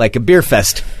 like, a beer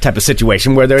fest type of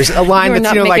situation where there's a line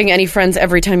that's, not making any friends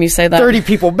every time you say that. 30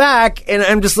 people back, and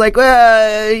I'm just like,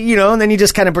 and then you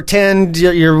just kind of pretend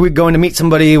you're going to meet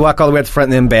somebody, walk all the way up the front,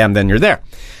 and then bam, then you're there.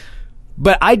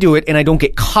 But I do it, and I don't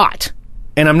get caught.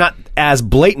 And I'm not as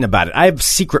blatant about it. I have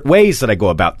secret ways that I go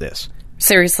about this.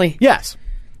 Seriously? Yes.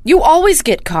 You always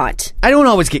get caught. I don't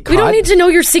always get caught. We don't need to know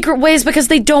your secret ways because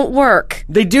they don't work.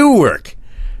 They do work.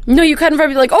 No, you cut in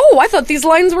front of me like, oh, I thought these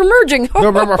lines were merging.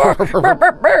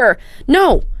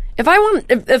 No. If I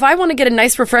want to get a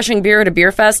nice, refreshing beer at a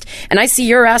beer fest and I see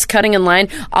your ass cutting in line,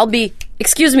 I'll be,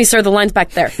 excuse me, sir, the line's back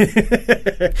there.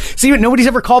 See, nobody's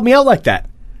ever called me out like that.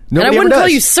 Nobody and I wouldn't call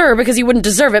you sir because you wouldn't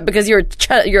deserve it because you're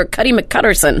Cuddy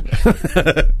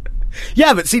McCutterson.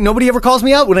 Yeah, but see, nobody ever calls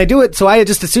me out when I do it, so I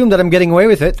just assume that I'm getting away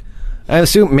with it. I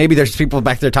assume maybe there's people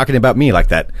back there talking about me like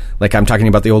that. Like I'm talking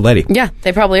about the old lady. Yeah,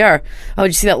 they probably are. Oh, did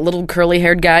you see that little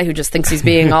curly-haired guy who just thinks he's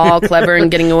being all clever and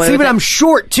getting away with it? See, but I'm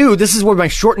short, too. This is where my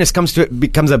shortness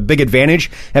becomes a big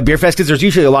advantage at beer fest because there's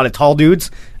usually a lot of tall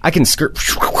dudes. I can skirt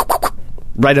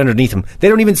right underneath them. They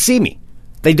don't even see me.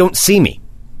 They don't see me.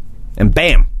 And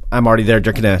bam, I'm already there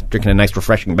drinking a nice,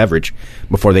 refreshing beverage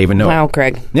before they even know it. Wow,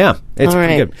 Craig. Yeah, it's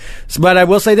pretty good. But I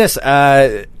will say this.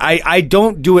 I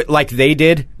don't do it like they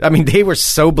did. I mean, they were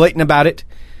so blatant about it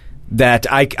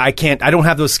that I can't. I don't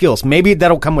have those skills. Maybe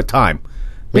that'll come with time.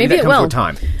 Maybe it comes will. with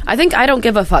time. I think I don't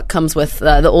give a fuck comes with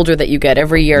the older that you get.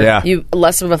 Every year, Yeah.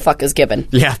 less of a fuck is given.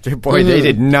 Yeah, boy, they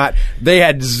did not. They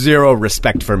had zero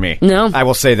respect for me. No. I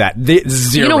will say that.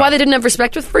 Zero. You know why they didn't have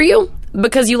respect for you?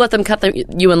 Because you let them cut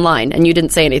you in line, and you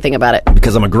didn't say anything about it.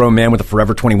 Because I'm a grown man with a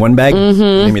Forever 21 bag.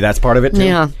 Maybe that's part of it too.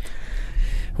 Yeah.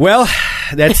 Well,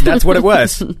 that's what it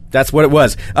was. That's what it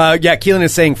was. Yeah, Keelan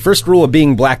is saying, first rule of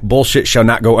being black, bullshit shall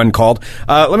not go uncalled.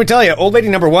 Let me tell you, old lady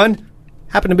number one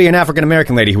happened to be an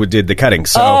African-American lady who did the cutting.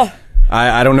 So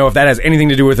I don't know if that has anything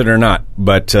to do with it or not.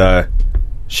 But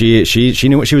she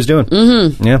knew what she was doing.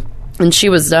 Mm-hmm. Yeah. And she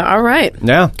was all right.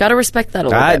 Yeah. Got to respect that a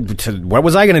little bit. What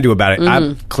was I going to do about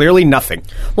it? Clearly nothing.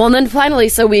 Well, and then finally,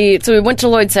 so we went to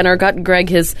Lloyd Center, got Greg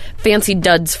his fancy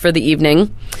duds for the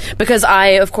evening, because I,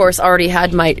 of course, already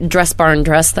had my dress barn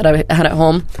dress that I had at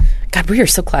home. God, we are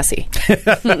so classy.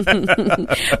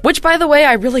 Which, by the way,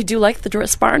 I really do like the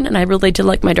dress barn, and I really did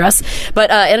like my dress.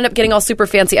 But I ended up getting all super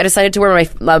fancy. I decided to wear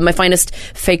my finest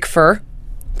fake fur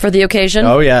for the occasion.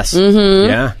 Oh, yes. Mm-hmm.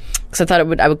 Yeah. Because I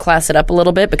thought I would class it up a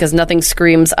little bit, because nothing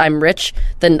screams I'm rich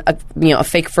than a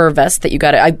fake fur vest that you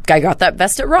got. I got that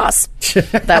vest at Ross.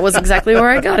 That was exactly where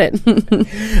I got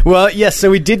it. Well, yes.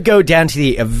 So we did go down to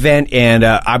the event, and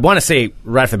I want to say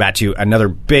right off the bat to you, another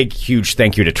big, huge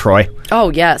thank you to Troy.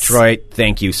 Oh yes, Troy,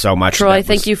 thank you so much. Troy,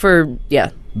 thank you for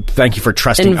Thank you for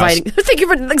trusting inviting. us. Thank you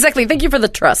for the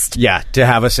trust. Yeah, to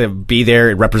have us be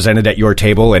there represented at your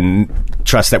table and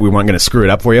trust that we weren't going to screw it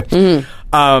up for you.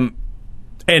 Mm-hmm.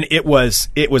 And it was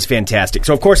fantastic.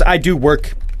 So, of course, I do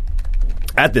work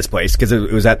at this place because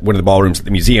it was at one of the ballrooms at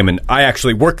the museum, and I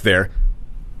actually work there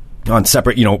on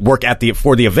separate, work at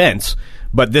for the events.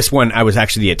 But this one, I was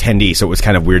actually the attendee, so it was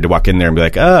kind of weird to walk in there and be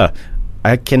like,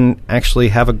 I can actually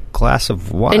have a glass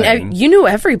of wine. And you knew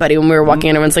everybody when we were walking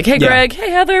in. Everyone's like, hey, Greg,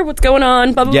 hey, Heather, what's going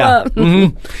on? Blah, blah, yeah. blah.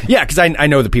 Mm-hmm. Yeah, because I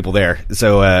know the people there.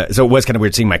 So it was kind of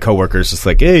weird seeing my coworkers just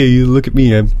like, hey, you look at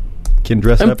me, I can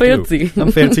dress up fancy. too.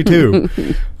 I'm fancy too.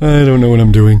 I don't know what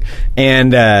I'm doing.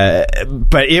 And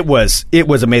but it was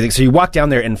amazing. So you walk down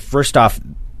there, and first off,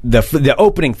 the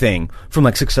opening thing from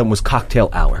like 6 to 7 was cocktail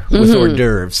hour with hors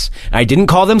d'oeuvres. I didn't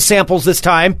call them samples this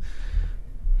time,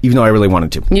 even though I really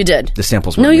wanted to. You did. The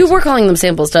samples were No, amazing. you were calling them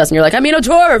samples to us, and you're like, I mean hors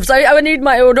d'oeuvres. I would need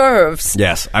my hors d'oeuvres.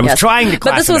 Yes, I was trying to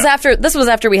class But this was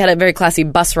after we had a very classy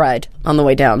bus ride on the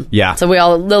way down. Yeah. So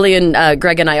Lily and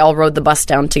Greg and I all rode the bus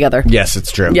down together. Yes,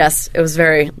 it's true. Yes, it was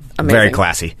very amazing. Very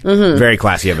classy. Mm-hmm. Very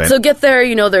classy event. So get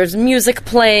there, there's music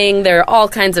playing, there are all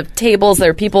kinds of tables,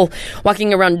 there are people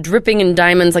walking around dripping in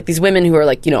diamonds, like these women who are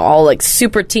like, all like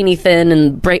super teeny thin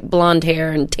and bright blonde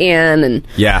hair and tan, and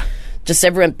yeah. Just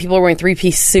people are wearing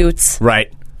 3-piece suits.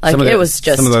 Right. Like it was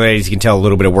just some of the ladies, you can tell a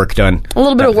little bit of work done. A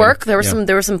little bit of work. There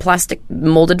were some plastic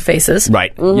molded faces.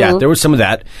 Right. Mm-hmm. Yeah, there was some of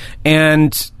that.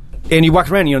 And you walk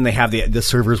around, and they have the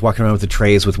servers walking around with the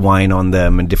trays with wine on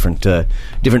them and different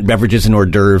beverages and hors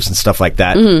d'oeuvres and stuff like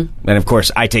that. Mm-hmm. And of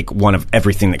course, I take one of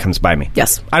everything that comes by me.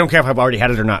 Yes. I don't care if I've already had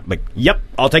it or not. Like, yep,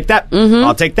 I'll take that. Mm-hmm.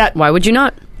 I'll take that. Why would you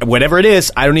not? Whatever it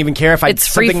is, I don't even care if it's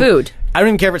free food. I don't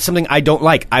even care if it's something I don't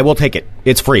like. I will take it.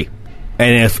 It's free.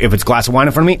 And if it's a glass of wine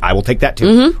in front of me, I will take that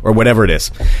too, or whatever it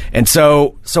is. And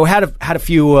so had a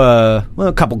few,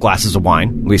 a couple glasses of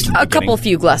wine, at least at the beginning.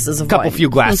 Few glasses of wine.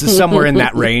 Few glasses, somewhere in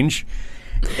that range.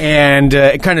 And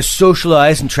kind of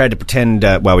socialized and tried to pretend,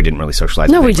 we didn't really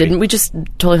socialize. No, we didn't. We just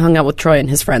totally hung out with Troy and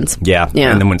his friends. Yeah.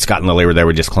 And then when Scott and Lily were there,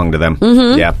 we just clung to them.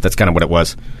 Mm-hmm. Yeah, that's kind of what it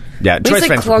was. Yeah, when you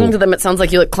say clung to them, it sounds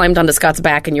like you climbed onto Scott's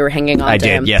back and you were hanging on to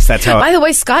him. I did, yes, that's how. By the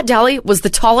way, Scott Daly was the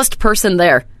tallest person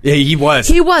there. Yeah, he was.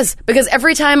 He was, because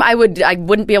every time I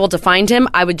wouldn't be able to find him,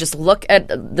 I would just look at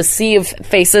the sea of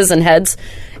faces and heads,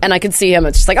 and I could see him.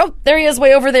 It's just like, oh, there he is,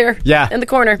 way over there, in the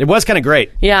corner. It was kind of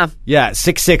great. Yeah,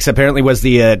 6'6" apparently was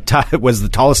the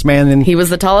tallest man. He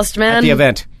was the tallest man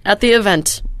at the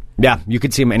event. Yeah, you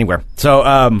could see him anywhere. So,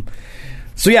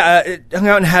 hung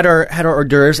out and had our hors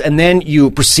d'oeuvres, and then you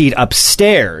proceed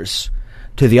upstairs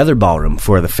to the other ballroom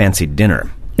for the fancy dinner.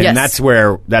 And that's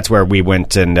where we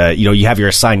went, and you have your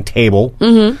assigned table,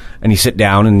 and you sit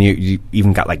down, and you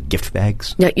even got like gift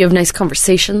bags. Yeah, you have nice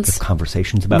conversations.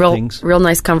 Conversations about things. Real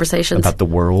nice conversations about the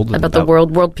world. About the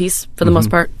world peace for the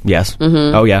most part. Yes.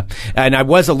 Mm-hmm. Oh yeah. And I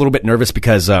was a little bit nervous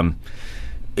because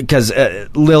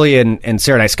Lily and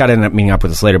Sarah and Scott ended up meeting up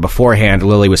with us later. Beforehand,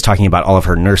 Lily was talking about all of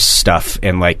her nurse stuff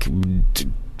and like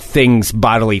things,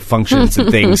 bodily functions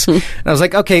and things. And I was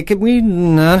like, okay, can we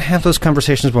not have those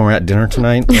conversations when we're at dinner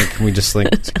tonight? Like, can we just cut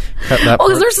that? Well,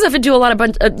 because nurses have to do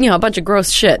a bunch of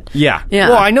gross shit. Yeah.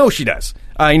 Well, I know she does.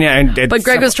 But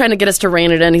Greg was trying to get us to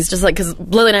rein it in. He's just like, because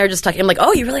Lily and I were just talking. I'm like,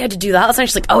 oh, you really had to do that last night?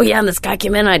 She's like, oh, yeah, and this guy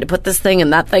came in, and I had to put this thing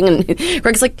and that thing. And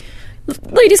Greg's like,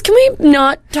 ladies, can we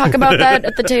not talk about that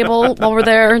at the table while we're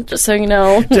there, just so you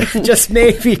know? Just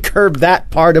maybe curb that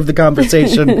part of the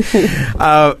conversation.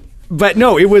 But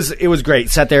no, it was great.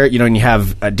 Sat there, and you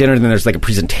have dinner, and then there's like a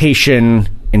presentation,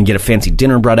 and you get a fancy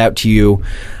dinner brought out to you.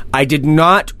 I did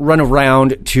not run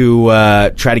around to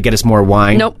try to get us more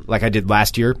wine like I did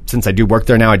last year. Since I do work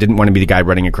there now, I didn't want to be the guy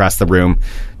running across the room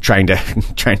trying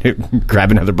to grab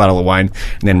another bottle of wine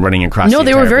and then running across. No,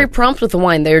 they were very prompt with the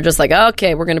wine. They were just like,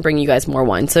 okay, we're going to bring you guys more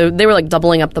wine. So they were like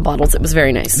doubling up the bottles. It was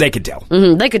very nice. They could tell.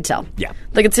 Mm-hmm, they could tell. Yeah.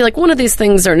 They could see like 4 of these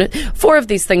things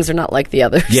are not like the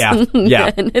others. Yeah.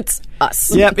 Yeah. And it's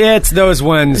us. Yep, it's those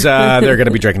ones. They're going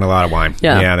to be drinking a lot of wine.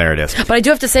 Yeah, there it is. But I do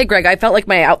have to say, Greg, I felt like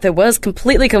my outfit was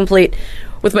completely complete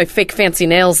with my fake fancy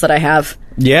nails that I have.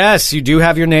 Yes, you do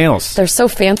have your nails. They're so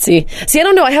fancy. See, I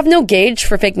don't know. I have no gauge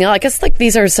for fake nail. I guess like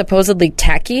these are supposedly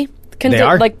tacky. They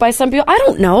are? Like by some people. I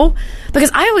don't know. Because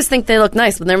I always think they look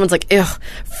nice, but then everyone's like, ew,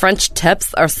 French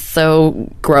tips are so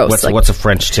gross. What's a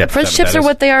French tip? French tips are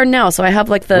what they are now. So I have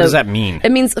like the... What does that mean?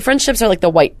 It means the French tips are like the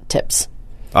white tips.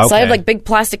 Okay. So I have like big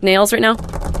plastic nails right now.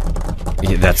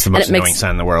 Yeah, that's the most annoying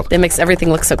sound in the world. It makes everything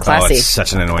look so classy. Oh, it's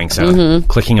such an annoying sound. Mm-hmm.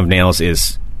 Clicking of nails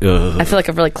is... I feel like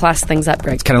I've really classed things up,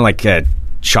 Greg. It's kind of like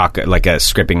a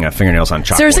scraping fingernails on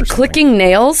chalkboard. Seriously, clicking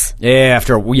nails? Yeah,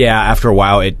 after a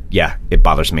while, it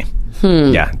bothers me.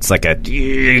 Yeah, it's like a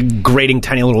grating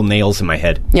tiny little nails in my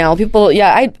head. Yeah, well, people.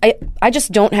 Yeah, I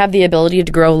just don't have the ability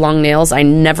to grow long nails. I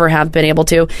never have been able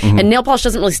to, and nail polish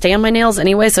doesn't really stay on my nails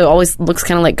anyway, so it always looks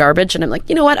kind of like garbage. And I'm like,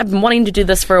 you know what? I've been wanting to do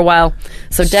this for a while,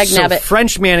 so dag-nabbit.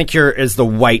 French manicure is the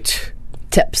white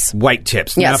tips. White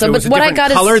tips. Yeah. Now, So, if it was but what I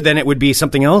got color, is then it would be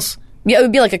something else. Yeah, it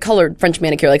would be like a colored French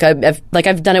manicure. Like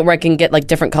I've done it where I can get like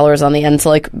different colors on the end. So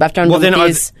like after I'm done with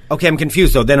these. Okay, I'm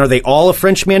confused though. Then are they all a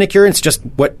French manicure? It's just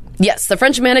what? Yes, the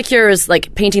French manicure is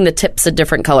like painting the tips a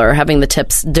different color, or having the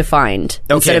tips defined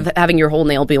instead of having your whole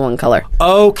nail be one color.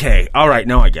 Okay, all right,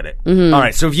 now I get it. Mm-hmm. All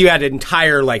right, so if you had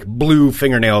entire like blue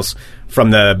fingernails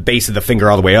from the base of the finger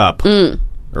all the way up,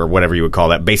 or whatever you would call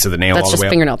that, base of the nail all the way up. That's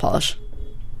just fingernail polish.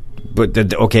 But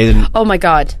then. Oh my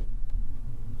God.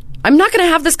 I'm not going to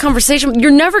have this conversation.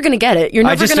 You're never going to get it. You're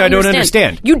never going to understand. I don't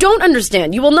understand. You don't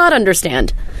understand. You will not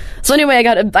understand. So anyway,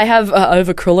 I have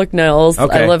acrylic nails.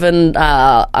 Okay. I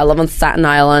live on Staten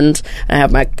Island, and I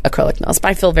have my acrylic nails. But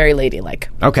I feel very ladylike.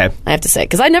 Okay. I have to say,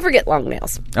 because I never get long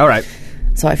nails. All right.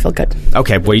 So I feel good.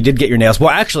 Okay. Well, you did get your nails. Well,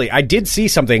 actually, I did see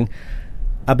something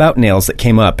about nails that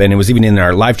came up, and it was even in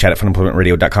our live chat at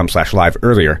funemploymentradio.com/live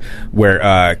earlier,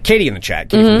 where Katie in the chat,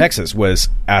 Katie from Texas, was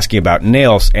asking about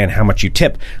nails and how much you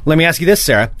tip. Let me ask you this,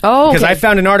 Sarah. Oh, because okay. I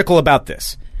found an article about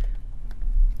this.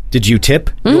 Did you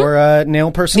tip your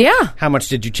nail person? Yeah. How much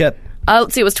did you tip?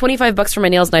 Let's see, it was $25 for my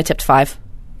nails, and I tipped $5.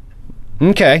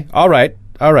 Okay. All right.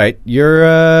 You're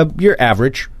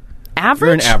average. Average?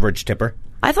 You're an average tipper.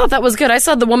 I thought that was good. I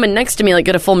saw the woman next to me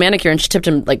get a full manicure, and she tipped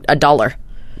him like $1.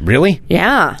 Really?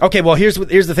 Yeah. Okay, well, here's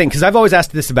the thing, because I've always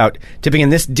asked this about tipping,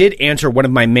 and this did answer one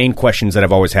of my main questions that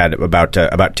I've always had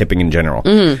about tipping in general.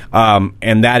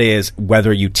 And that is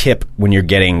whether you tip when you're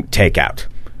getting takeout.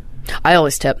 I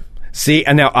always tip. See,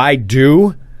 and now I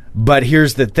do, but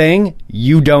here's the thing,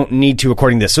 you don't need to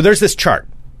according to this. So there's this chart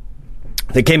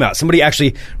that came out. Somebody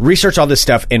actually researched all this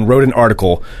stuff and wrote an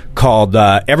article called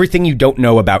Everything You Don't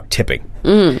Know About Tipping.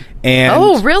 And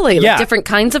oh, really? Yeah. Like different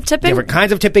kinds of tipping? Different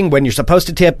kinds of tipping, when you're supposed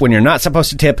to tip, when you're not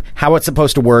supposed to tip, how it's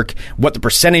supposed to work, what the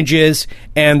percentage is,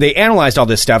 and they analyzed all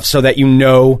this stuff so that you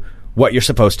know what you're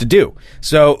supposed to do.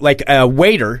 So, like a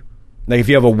waiter, like if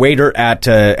you have a waiter at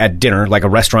dinner, like a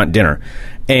restaurant dinner,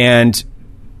 and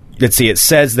let's see, it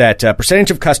says that percentage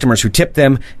of customers who tip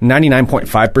them,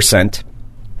 99.5%.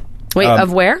 Wait,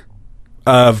 of where?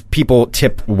 Of people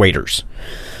tip waiters.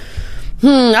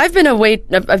 I've been a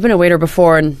waiter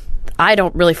before, and I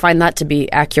don't really find that to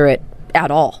be accurate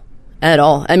at all. At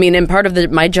all. I mean, and part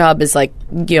of my job is like,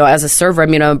 as a server. I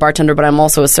mean, I'm a bartender, but I'm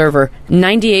also a server.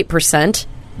 98%.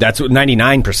 That's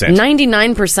 99%.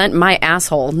 99%. My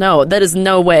asshole. No, that is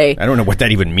no way. I don't know what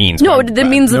that even means. No, that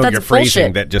means that's your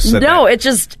bullshit. That just said no, that. it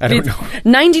just. I don't know.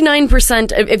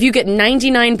 99%. If you get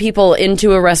 99 people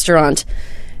into a restaurant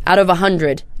out of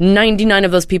 100, 99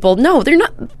 of those people, no, they're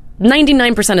not.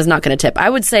 99% is not going to tip. I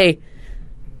would say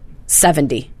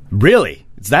 70. Really?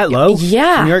 It's that low?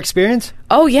 Yeah. In your experience?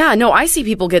 Oh, yeah. No, I see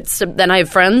people get stiffed. Then I have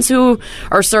friends who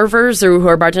are servers or who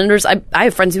are bartenders. I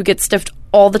have friends who get stiffed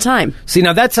all the time. See,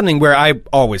 now that's something where I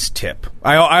always tip.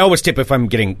 I always tip if I'm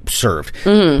getting served.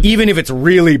 Even if it's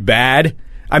really bad,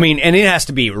 I mean, and it has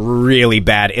to be really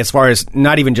bad as far as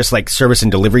not even just like service and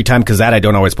delivery time, because that I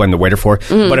don't always blame the waiter for.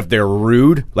 But if they're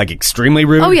rude, like extremely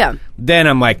rude, then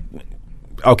I'm like,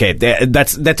 okay,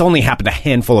 that's only happened a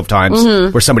handful of times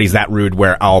where somebody's that rude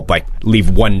where I'll like leave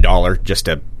 $1 just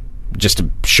to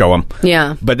show them.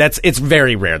 Yeah. But it's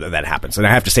very rare that happens. And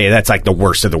I have to say that's like the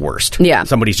worst of the worst. Yeah.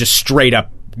 Somebody's just straight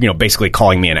up, basically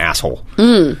calling me an asshole.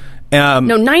 No,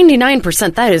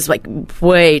 99%, that is like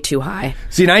way too high.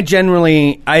 See, and I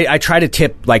generally, I try to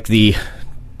tip like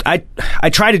I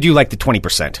try to do like the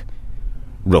 20%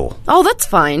 rule. Oh, that's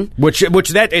fine. Which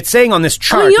that it's saying on this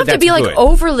chart. I mean, you have to be good. like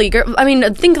overly. I mean, I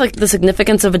think like the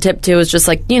significance of a tip too is just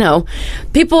like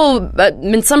people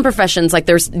in some professions like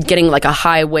they're getting like a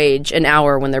high wage an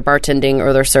hour when they're bartending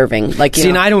or they're serving. Like,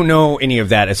 and I don't know any of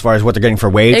that as far as what they're getting for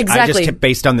wage. Exactly. I just tip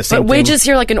based on the same. But wages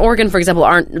here, like in Oregon, for example,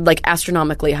 aren't like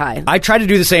astronomically high. I try to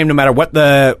do the same no matter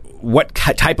what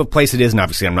type of place it is, and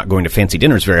obviously I'm not going to fancy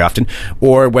dinners very often,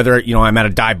 or whether I'm at a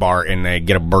dive bar and I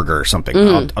get a burger or something.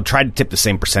 I'll try to tip the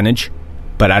same percentage,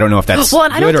 but I don't know if that's well.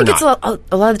 And I don't think it's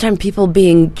a lot of the time people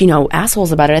being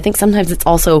assholes about it. I think sometimes it's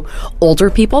also older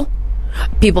people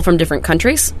from different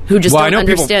countries who just don't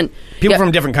understand. People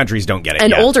from different countries don't get it,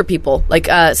 and older people like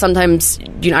sometimes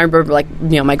I remember like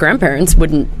my grandparents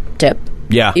wouldn't tip.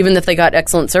 Yeah. Even if they got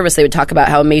excellent service, they would talk about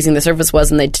how amazing the service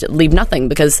was, and they'd leave nothing,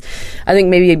 because I think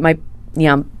maybe it might be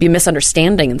a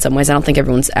misunderstanding in some ways. I don't think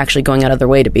everyone's actually going out of their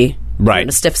way to be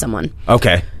to stiff someone.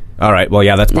 Okay. All right. Well,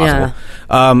 yeah, that's possible.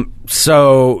 Yeah.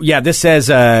 So, yeah, this says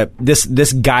this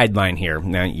guideline here.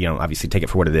 Now, obviously take it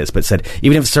for what it is, but it said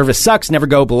even if service sucks, never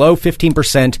go below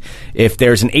 15%. If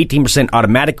there's an 18%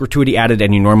 automatic gratuity added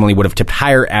and you normally would have tipped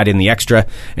higher, add in the extra.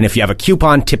 And if you have a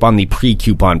coupon, tip on the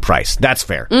pre-coupon price. That's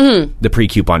fair. Mm-hmm. The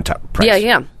pre-coupon price.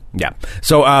 Yeah.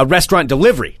 So, restaurant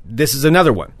delivery. This is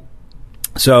another one.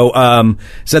 So,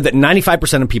 said that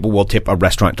 95% of people will tip a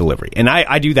restaurant delivery. And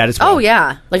I do that as well. Oh,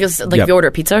 yeah. Like if you order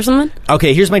pizza or something?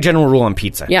 Okay, here's my general rule on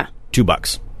pizza. Yeah.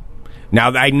 $2.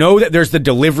 Now, I know that there's the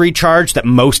delivery charge that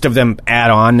most of them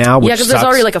add on now, which because there's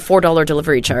already like a $4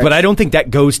 delivery charge. But I don't think that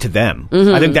goes to them.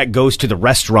 Mm-hmm. I think that goes to the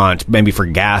restaurant, maybe for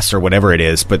gas or whatever it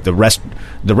is. But the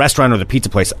restaurant or the pizza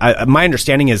place, my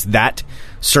understanding is that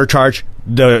surcharge,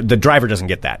 the driver doesn't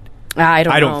get that. I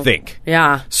don't know. I don't think.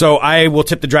 Yeah. So I will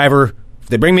tip the driver. If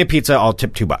they bring me a pizza, I'll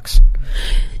tip $2.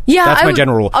 Yeah. That's my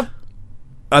general rule.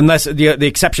 Unless the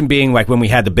exception being like when we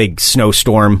had the big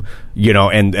snowstorm,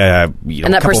 and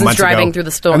that person's driving through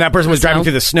the storm, and that person was driving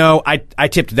through the snow. I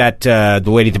tipped that the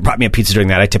lady that brought me a pizza during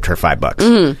that. I tipped her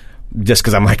 $5, just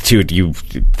because I'm like, dude,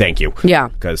 thank you,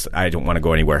 because I don't want to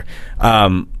go anywhere.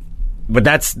 But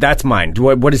that's mine.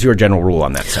 What is your general rule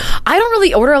on that side? I don't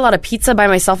really order a lot of pizza by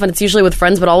myself, and it's usually with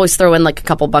friends, but I always throw in like a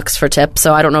couple bucks for tip.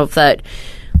 So I don't know if that.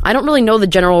 I don't really know the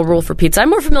general rule for pizza. I'm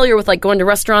more familiar with like going to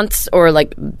restaurants or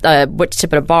like what to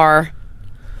tip at a bar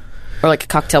or like a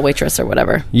cocktail waitress or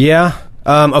whatever. Yeah.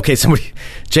 Okay,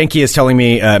 Jenky is telling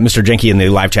me, Mr. Jenky in the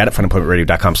live chat at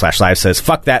funemploymentradio.com/live says,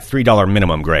 fuck that $3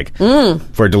 minimum, Greg,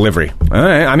 for delivery. All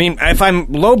right. I mean, if I'm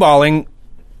lowballing,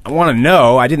 I want to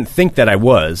know. I didn't think that I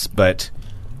was, but...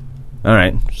 All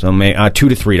right. So $2 to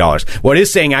 $3. Well, it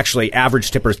is saying actually average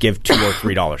tippers give $2 or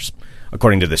 $3,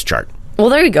 according to this chart. Well,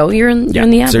 there you go. You're in the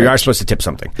average. So you are supposed to tip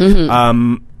something.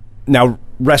 Mm-hmm. Now,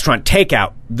 restaurant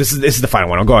takeout. This is the final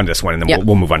one. I'll go on to this one, and then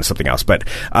we'll move on to something else. But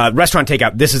restaurant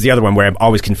takeout. This is the other one where I'm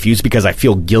always confused because I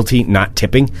feel guilty not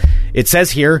tipping. It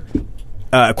says here,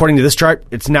 according to this chart,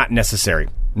 it's not necessary.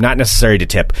 Not necessary to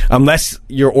tip unless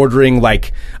you're ordering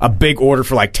like a big order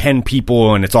for like 10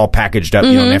 people and it's all packaged up.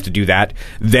 You don't have to do that.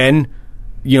 Then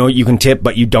you can tip,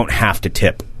 but you don't have to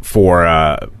tip for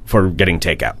getting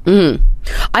takeout. Mm-hmm.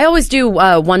 I always do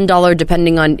 $1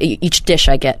 depending on each dish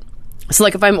I get. So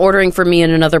like if I'm ordering for me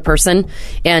and another person,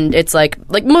 and it's like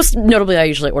most notably, I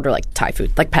usually order like Thai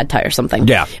food, like pad Thai or something.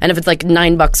 Yeah. And if it's like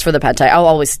 $9 for the pad Thai, I'll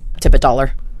always tip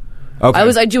 $1. Okay.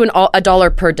 I do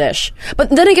 $1 per dish.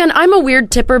 But then again, I'm a weird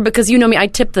tipper because you know me, I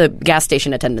tip the gas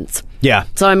station attendants. Yeah.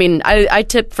 So I mean, I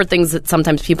tip for things that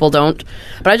sometimes people don't.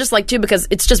 But I just like to because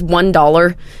it's just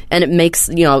 $1 and it makes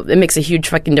a huge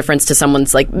fucking difference to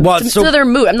someone's to their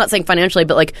mood. I'm not saying financially,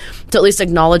 but like to at least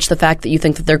acknowledge the fact that you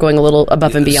think that they're going a little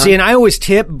above and beyond. See, and I always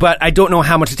tip, but I don't know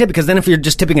how much to tip because then if you're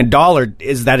just tipping $1,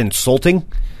 is that insulting?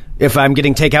 If I'm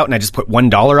getting takeout and I just put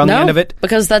 $1 on the end of it?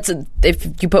 Because if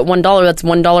you put $1, that's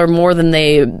 $1 more than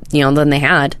they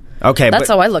had. Okay, that's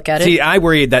how I look at it. See, I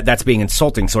worry that that's being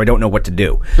insulting, so I don't know what to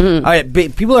do.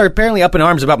 People are apparently up in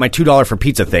arms about my $2 for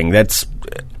pizza thing.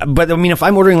 But I mean, if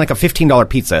I'm ordering like a $15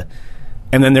 pizza,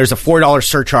 and then there's a $4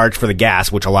 surcharge for the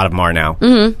gas, which a lot of them are now,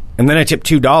 and then I tip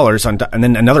 $2 and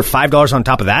then another $5 on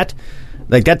top of that,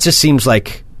 like that just seems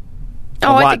like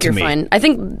Oh, I think you're fine. I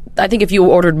think if you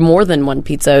ordered more than one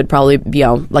pizza, it would probably be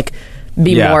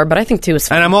more. But I think 2 is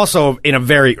fine. And I'm also in a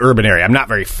very urban area. I'm not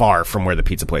very far from where the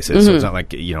pizza place is, so it's not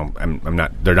like I'm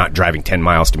not. They're not driving 10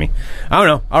 miles to me. I don't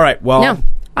know. All right. Well, no,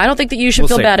 I don't think that you should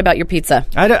feel bad about your pizza.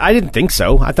 I didn't think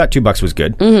so. I thought $2 was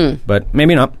good, but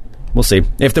maybe not. We'll see.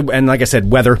 And like I said,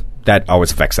 weather, that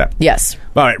always affects that. Yes.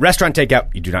 All right, restaurant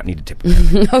takeout, you do not need to tip.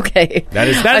 Okay. That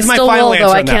is my final answer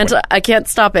on that one. I can't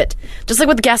stop it. Just like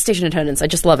with the gas station attendants, I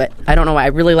just love it. I don't know why. I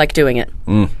really like doing it.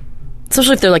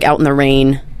 Especially if they're like out in the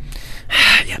rain.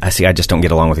 Yeah, I see. I just don't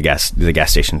get along with the gas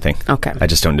station thing. Okay. I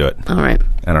just don't do it. All right.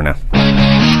 I don't know.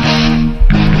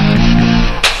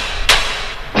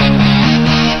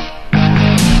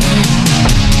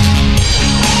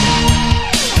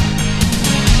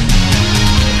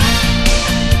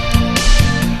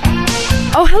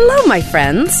 Oh, hello, my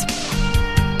friends.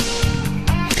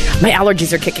 My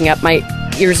allergies are kicking up. My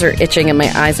ears are itching and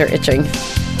my eyes are itching.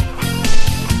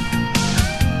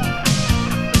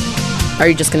 Are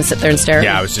you just going to sit there and stare at me?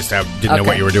 Yeah, I was just didn't know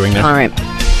what you were doing there. All right.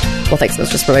 Well, thanks. I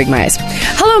was just rubbing my eyes.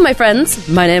 Hello, my friends.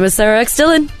 My name is Sarah X.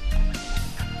 Dillon.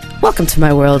 Welcome to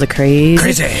my world of crazy.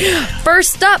 Crazy.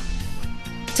 First up,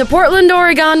 to Portland,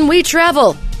 Oregon, we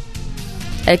travel.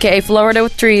 A.k.a. Florida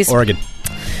with trees. Oregon.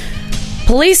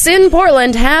 Police in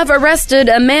Portland have arrested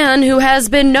a man who has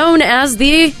been known as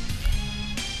the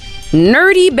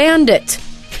Nerdy Bandit.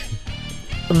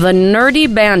 The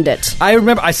Nerdy Bandit. I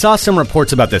remember I saw some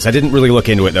reports about this. I didn't really look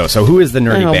into it, though. So who is the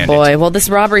Nerdy Bandit? Oh, boy. Well, this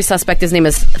robbery suspect, his name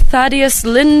is Thaddeus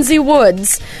Lindsay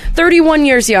Woods, 31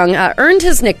 years young, earned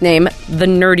his nickname, the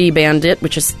Nerdy Bandit,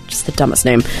 which is just the dumbest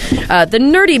name, the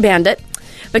Nerdy Bandit,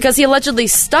 because he allegedly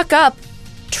stuck up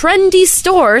trendy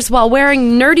stores while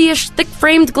wearing nerdyish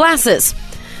thick-framed glasses.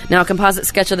 Now, a composite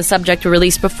sketch of the subject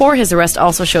released before his arrest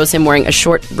also shows him wearing a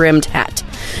short-brimmed hat.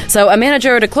 So, a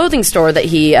manager at a clothing store that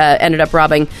he ended up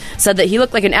robbing said that he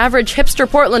looked like an average hipster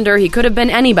Portlander. He could have been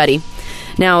anybody.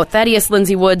 Now, Thaddeus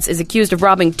Lindsay Woods is accused of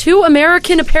robbing 2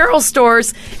 American Apparel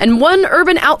stores and 1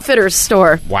 Urban Outfitters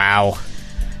store. Wow.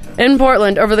 In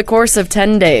Portland over the course of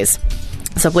 10 days.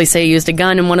 So police say he used a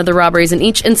gun in one of the robberies. In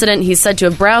each incident, he's said to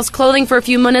have browsed clothing for a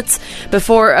few minutes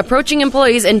before approaching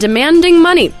employees and demanding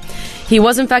money. He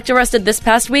was, in fact, arrested this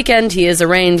past weekend. He's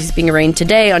being arraigned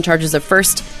today on charges of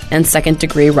first and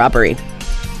second-degree robbery.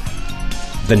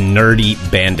 The Nerdy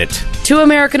Bandit. 2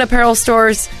 American Apparel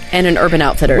stores and an Urban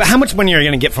Outfitters. Well, how much money are you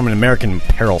going to get from an American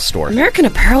Apparel store? American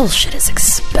Apparel shit is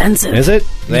expensive. Is it?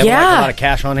 They have like a lot of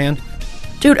cash on hand?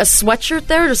 Dude, a sweatshirt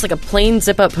there, just like a plain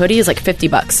zip-up hoodie, is like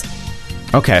 $50.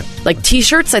 Okay. Like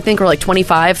T-shirts, I think, were like $25,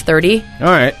 $30. All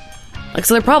right. Like,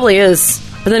 so there probably is.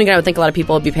 But then again, I would think a lot of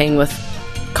people would be paying with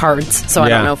cards, so I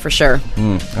don't know for sure.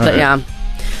 But yeah.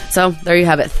 So there you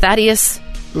have it. Thaddeus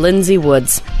Lindsay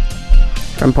Woods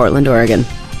from Portland, Oregon.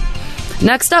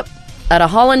 Next up, at a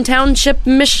Holland Township,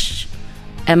 Michigan?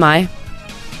 I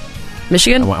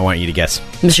want you to guess.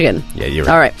 Michigan. Yeah, you're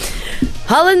right. All right.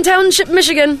 Holland Township,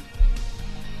 Michigan.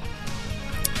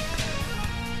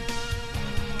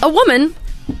 A woman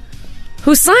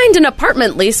who signed an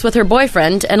apartment lease with her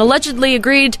boyfriend and allegedly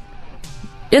agreed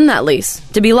in that lease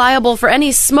to be liable for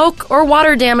any smoke or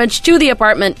water damage to the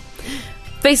apartment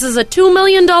faces a $2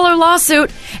 million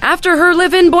lawsuit after her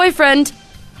live-in boyfriend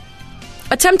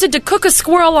attempted to cook a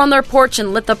squirrel on their porch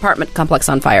and lit the apartment complex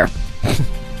on fire.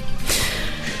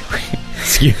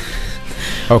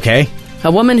 Okay. A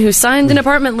woman who signed an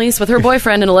apartment lease with her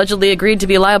boyfriend and allegedly agreed to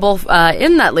be liable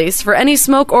in that lease for any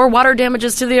smoke or water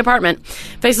damages to the apartment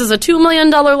faces a $2 million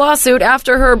lawsuit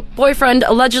after her boyfriend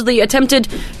allegedly attempted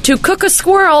to cook a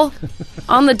squirrel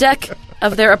on the deck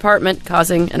of their apartment,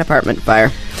 causing an apartment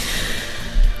fire.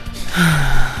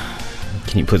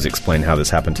 Can you please explain how this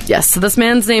happened? Yes, so this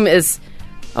man's name is...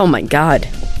 Oh my god.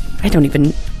 How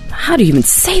do you even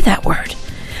say that word?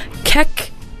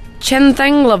 Kek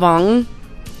Chentenglavong.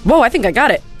 Whoa, I think I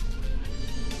got it.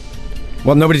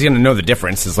 Well, nobody's going to know the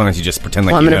difference as long as you just pretend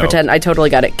like I'm you know. going to pretend I totally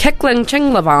got it. Keklen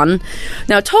Chenglavan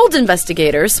now told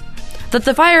investigators that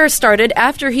the fire started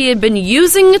after he had been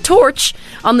using a torch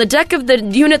on the deck of the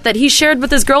unit that he shared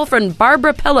with his girlfriend,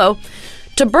 Barbara Pello,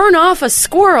 to burn off a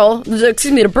squirrel,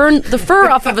 to burn the fur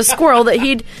off of a squirrel that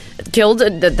he'd killed,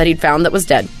 that he'd found that was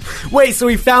dead. Wait, so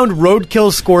he found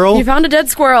roadkill squirrel? He found a dead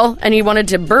squirrel, and he wanted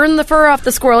to burn the fur off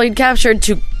the squirrel he'd captured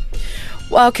to...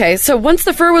 Okay, so once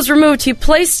the fur was removed, he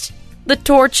placed the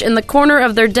torch in the corner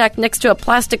of their deck next to a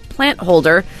plastic plant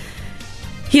holder.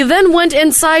 He then went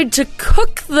inside to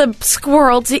cook the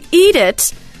squirrel to eat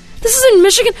it. This is in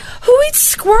Michigan. Who eats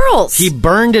squirrels? He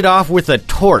burned it off with a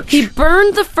torch. He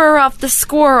burned the fur off the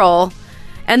squirrel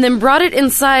and then brought it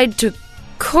inside to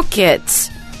cook it.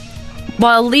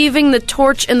 while leaving the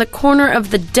torch in the corner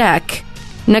of the deck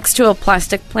next to a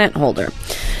plastic plant holder.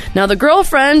 Now, the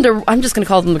girlfriend, or I'm just going to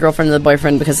call them the girlfriend and the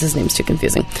boyfriend because his name's too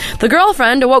confusing. The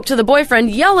girlfriend awoke to the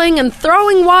boyfriend yelling and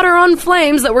throwing water on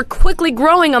flames that were quickly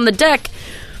growing on the deck.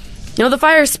 You know, the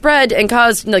fire spread and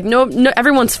caused, no,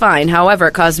 everyone's fine. However,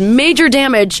 it caused major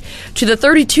damage to the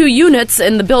 32 units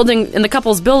in the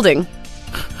couple's building.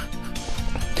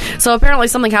 So apparently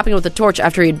something happened with the torch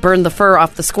after he'd burned the fur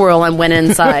off the squirrel and went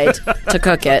inside to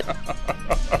cook it.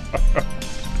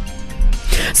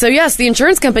 So yes, the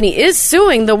insurance company is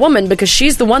suing the woman because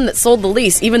she's the one that sold the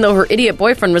lease, even though her idiot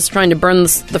boyfriend was trying to burn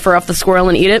the fur off the squirrel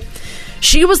and eat it.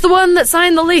 She was the one that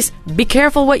signed the lease. Be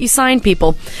careful what you sign,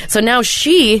 people. So now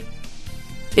she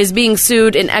is being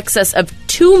sued in excess of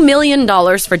 $2 million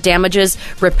for damages,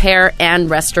 repair, and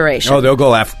restoration. Oh, they'll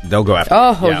go after.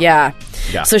 Oh, yeah.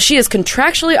 So she is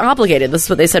contractually obligated, this is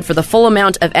what they said, for the full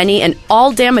amount of any and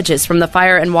all damages from the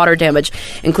fire and water damage,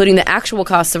 including the actual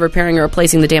costs of repairing or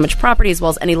replacing the damaged property, as well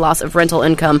as any loss of rental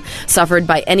income suffered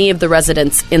by any of the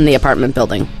residents in the apartment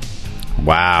building.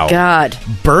 Wow. God.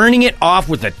 Burning it off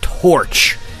with a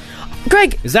torch.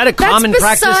 Greg, is that a common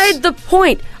practice? That's beside the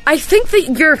point. I think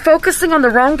that you're focusing on the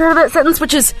wrong part of that sentence,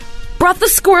 which is brought the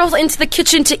squirrels into the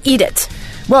kitchen to eat it.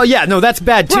 Well, yeah, no, that's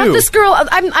bad too. Brought the squirrel.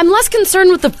 I'm less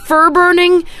concerned with the fur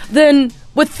burning than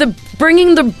with the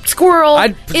bringing the squirrel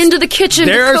into the kitchen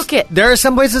to cook it. There are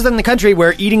some places in the country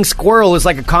where eating squirrel is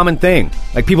like a common thing.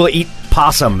 Like people eat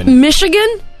possum. Michigan?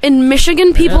 In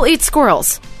Michigan, people eat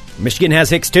squirrels. Michigan has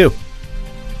hicks too.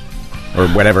 Or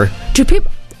whatever. Do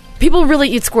people really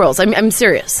eat squirrels? I'm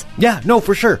serious. Yeah, no,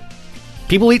 for sure.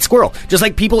 People eat squirrel. Just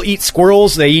like people eat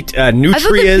squirrels, they eat nutrias. I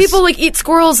thought that people eat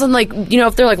squirrels and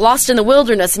if they're lost in the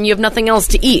wilderness and you have nothing else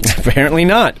to eat. Apparently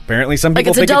not. Apparently some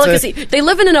people think it's a delicacy. They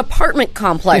live in an apartment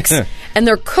complex and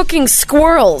they're cooking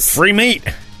squirrels. Free meat.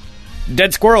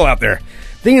 Dead squirrel out there.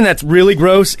 The thing that's really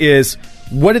gross is,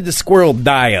 what did the squirrel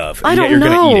die of? I don't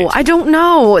know. I don't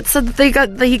know. It said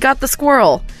that he got the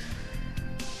squirrel.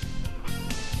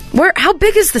 How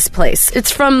big is this place?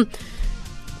 It's from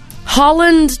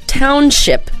Holland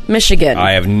Township, Michigan.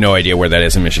 I have no idea where that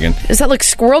is in Michigan. Is that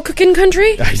squirrel cooking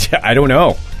country? I don't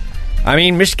know. I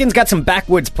mean, Michigan's got some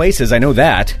backwoods places. I know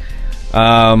that.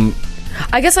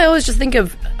 I guess I always just think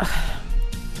of...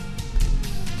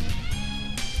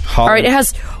 All right, it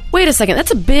has... Wait a second,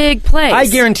 that's a big place. I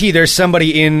guarantee there's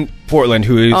somebody in Portland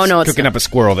who is cooking up a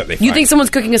squirrel that they find. You think someone's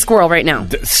cooking a squirrel right now?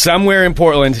 Somewhere in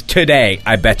Portland today,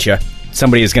 I bet you,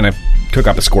 somebody is going to cook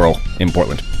up a squirrel in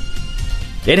Portland.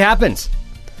 It happens.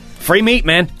 Free meat,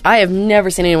 man. I have never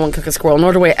seen anyone cook a squirrel,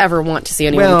 nor do I ever want to see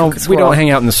anyone cook a squirrel. We don't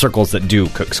hang out in the circles that do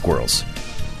cook squirrels.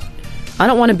 I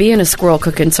don't want to be in a squirrel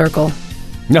cooking circle.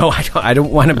 No, I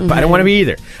don't want to. Mm-hmm. I don't want to be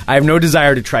either. I have no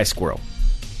desire to try squirrel.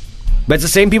 But it's the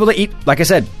same people that eat, like I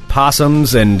said,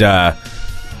 possums and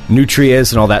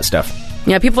nutrias and all that stuff.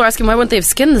 Yeah, people are asking why wouldn't they have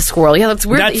skinned the squirrel? Yeah, that's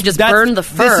weird that he just burned the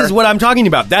fur. This is what I'm talking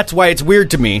about. That's why it's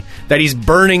weird to me that he's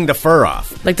burning the fur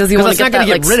off. Does he want to get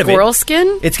that squirrel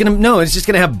skin? It's just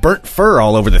gonna have burnt fur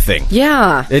all over the thing.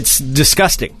 Yeah. It's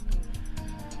disgusting.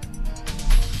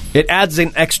 It adds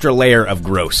an extra layer of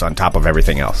gross on top of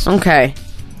everything else. Okay.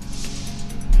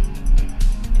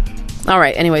 All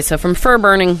right, anyway, so from fur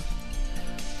burning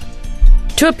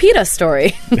to a PETA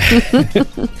story.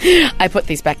 I put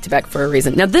these back to back for a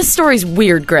reason. Now, this story's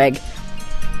weird, Greg.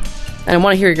 And I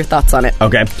want to hear your thoughts on it.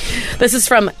 Okay. This is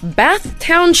from Bath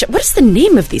Township. What is the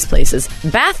name of these places?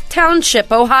 Bath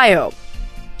Township, Ohio.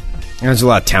 There's a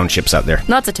lot of townships out there.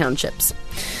 Lots of townships.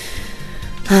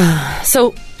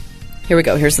 So, here we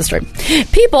go. Here's the story.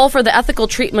 People for the Ethical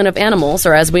Treatment of Animals,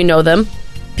 or as we know them,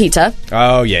 PETA.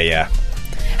 Oh, yeah.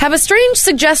 Have a strange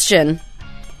suggestion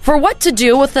for what to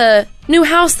do with a new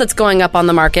house that's going up on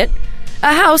the market.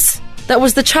 A house that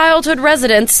was the childhood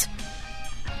residence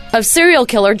of serial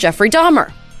killer Jeffrey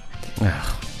Dahmer.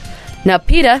 Now,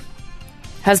 PETA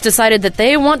has decided that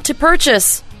they want to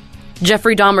purchase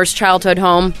Jeffrey Dahmer's childhood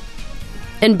home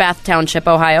in Bath Township,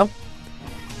 Ohio,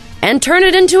 and turn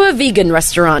it into a vegan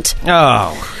restaurant.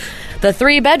 Oh. The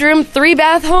 3-bedroom,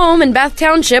 3-bath home in Bath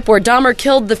Township, where Dahmer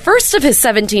killed the first of his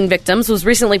 17 victims, was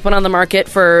recently put on the market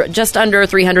for just under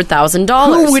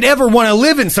 $300,000. Who would ever want to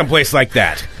live in someplace like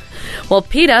that? Well,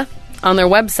 PETA, on their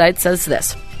website, says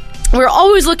this. We're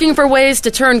always looking for ways to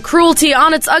turn cruelty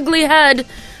on its ugly head.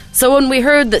 So when we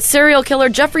heard that serial killer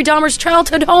Jeffrey Dahmer's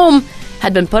childhood home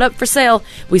had been put up for sale,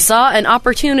 we saw an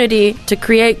opportunity to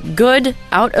create good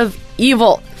out of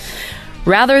evil.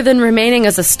 rather than remaining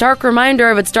as a stark reminder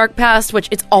of its dark past, which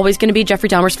it's always going to be Jeffrey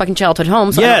Dahmer's fucking childhood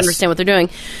home, so I don't understand what they're doing.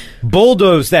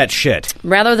 Bulldoze that shit.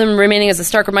 Rather than remaining as a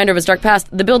stark reminder of his dark past,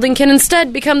 the building can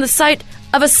instead become the site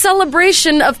of a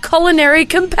celebration of culinary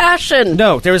compassion.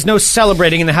 No, there is no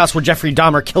celebrating in the house where Jeffrey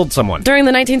Dahmer killed someone. During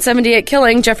the 1978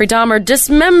 killing, Jeffrey Dahmer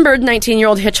dismembered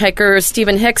 19-year-old hitchhiker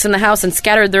Stephen Hicks in the house and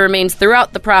scattered the remains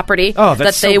throughout the property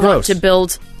that they gross. want to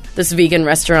build this vegan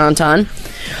restaurant on.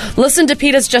 Listen to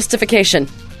PETA's justification,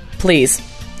 please.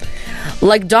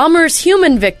 Like Dahmer's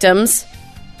human victims,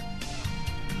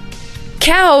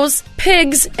 cows,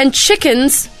 pigs, and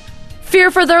chickens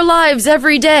fear for their lives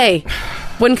every day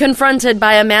when confronted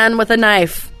by a man with a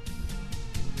knife.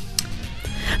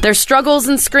 Their struggles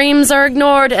and screams are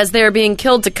ignored as they are being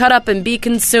killed to cut up and be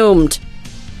consumed.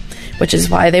 Which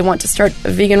is why they want to start a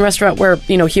vegan restaurant where,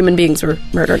 human beings were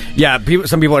murdered. Yeah,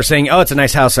 some people are saying, it's a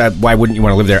nice house, why wouldn't you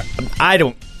want to live there?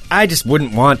 I just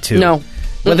wouldn't want to. No.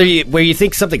 Where you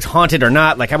think something's haunted or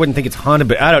not, I wouldn't think it's haunted,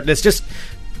 but it's just...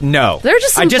 No. There are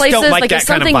just some places, don't like that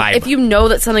kind of vibe. If you know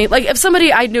that something, if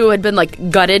somebody I knew had been,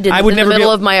 gutted in the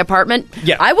middle of my apartment,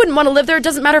 I wouldn't want to live there. It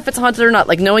doesn't matter if it's haunted or not.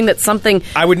 Knowing that something...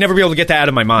 I would never be able to get that out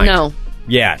of my mind. No.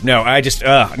 Yeah, no, I just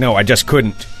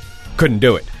couldn't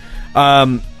do it.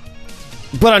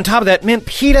 But on top of that, man,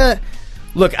 PETA...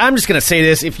 Look, I'm just going to say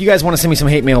this. If you guys want to send me some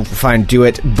hate mail, fine, do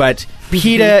it. But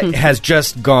PETA has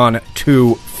just gone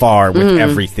too far with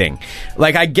everything.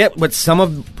 I get what some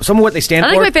of what they stand for.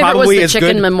 I think my favorite was the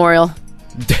chicken good. memorial.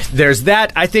 There's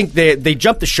that. I think they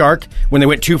jumped the shark when they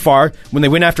went too far, when they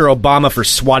went after Obama for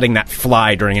swatting that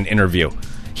fly during an interview.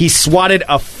 He swatted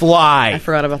a fly. I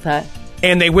forgot about that.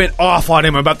 And they went off on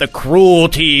him about the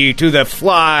cruelty to the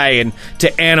fly and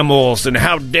to animals, and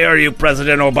how dare you,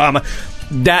 President Obama.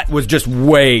 That was just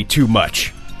way too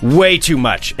much. Way too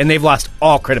much. And they've lost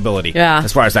all credibility,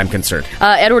 as far as I'm concerned.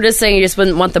 Edward is saying you just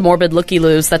wouldn't want the morbid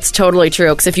looky-loos. That's totally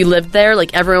true. Because if you lived there,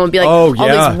 everyone would be all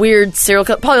these weird serial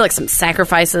killers. Probably some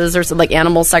sacrifices or some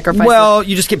animal sacrifices. Well,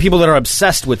 you just get people that are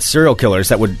obsessed with serial killers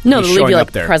that would be showing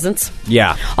up there. Presents.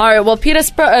 Yeah. All right, well,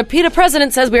 PETA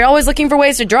president says we're always looking for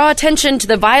ways to draw attention to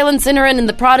the violence inherent in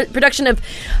the production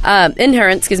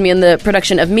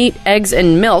of meat, eggs,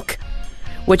 and milk,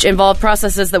 which involve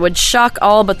processes that would shock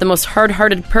all but the most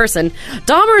hard-hearted person.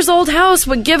 Dahmer's old house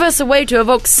would give us a way to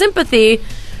evoke sympathy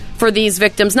for these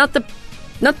victims, not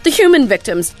the human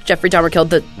victims Jeffrey Dahmer killed,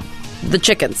 the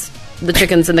chickens and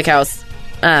the cows.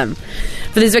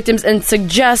 For these victims, and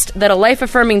suggest that a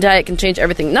life-affirming diet can change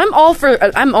everything. And I'm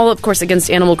all, of course,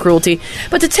 against animal cruelty,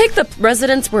 but to take the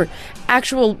residence where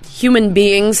actual human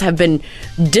beings have been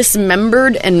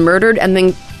dismembered and murdered, and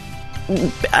then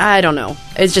I don't know.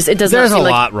 It's just it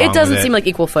doesn't seem like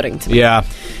equal footing to me. Yeah.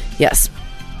 Yes.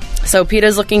 So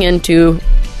PETA's looking into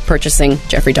purchasing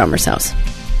Jeffrey Dahmer's house.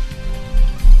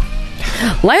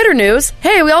 Lighter news.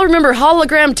 Hey, we all remember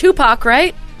Hologram Tupac,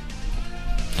 right?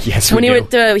 Yes, when he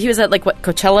was at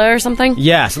Coachella or something.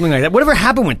 Yeah, something like that. Whatever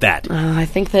happened with that? I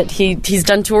think that he's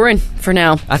done touring for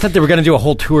now. I thought they were going to do a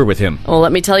whole tour with him. Well,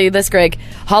 let me tell you this, Greg.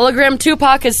 Hologram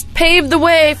Tupac has paved the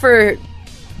way for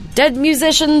dead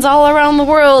musicians all around the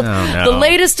world. Oh, no. The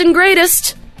latest and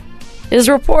greatest is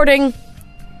reporting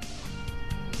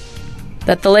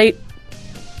that the late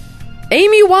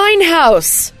Amy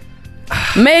Winehouse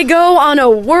may go on a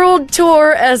world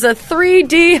tour as a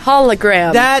 3D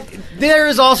hologram. There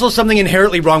is also something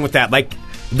inherently wrong with that.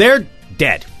 They're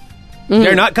dead. Mm-hmm.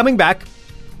 They're not coming back.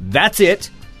 That's it.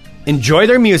 Enjoy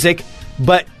their music,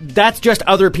 but that's just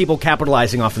other people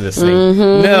capitalizing off of this thing.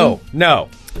 Mm-hmm. No.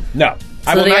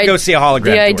 I will not go see a hologram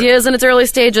tour. The idea is in its early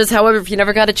stages. However, if you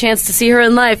never got a chance to see her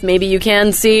in life, maybe you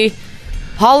can see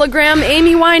hologram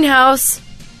Amy Winehouse.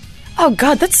 Oh,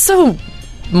 God, that's so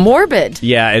morbid.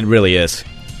 Yeah, it really is.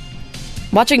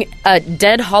 Watching a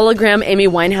dead hologram Amy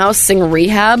Winehouse sing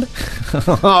Rehab.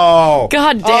 Oh.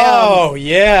 God damn. Oh,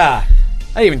 yeah.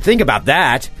 I didn't even think about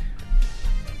that.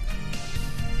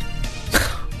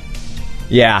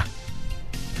 Yeah.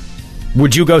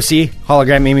 Would you go see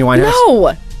hologram Amy Winehouse?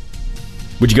 No.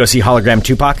 Would you go see hologram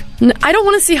Tupac? I don't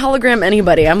want to see hologram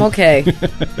anybody. I'm okay.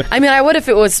 I mean, I would if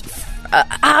it was...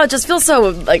 it just feels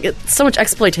so much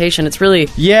exploitation. It's really...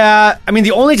 Yeah, I mean,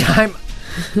 the only time...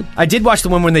 I did watch the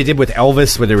one when they did with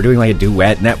Elvis, where they were doing a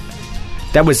duet, and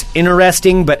that was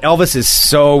interesting, but Elvis is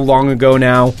so long ago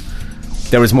now.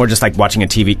 There was more just watching a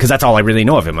TV, because that's all I really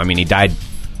know of him. I mean, he died...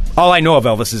 All I know of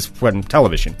Elvis is from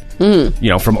television.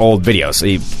 From old videos.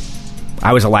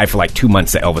 I was alive for 2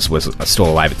 months that Elvis was still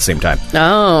alive at the same time.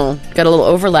 Oh, got a little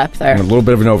overlap there. A little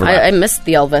bit of an overlap. I missed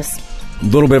the Elvis. A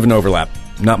little bit of an overlap.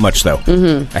 Not much, though.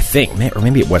 Mm-hmm. I think. Or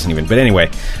maybe it wasn't even. But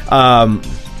anyway.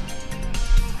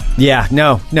 Yeah,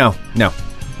 no.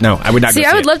 No, I would not See, go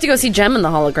see I would it. love to go see Jem and the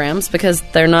Holograms because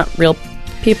they're not real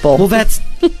people. Well, that's...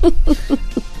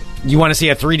 You want to see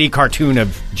a 3D cartoon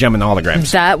of Jem and the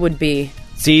Holograms. That would be...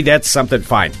 See, that's something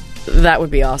fine. That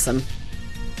would be awesome.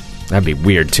 That'd be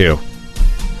weird, too.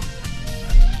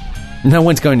 No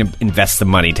one's going to invest the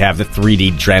money to have the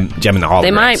 3D Jem and the Holograms.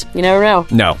 They might. You never know.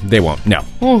 No, they won't. No.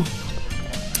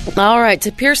 All right,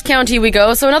 to Pierce County we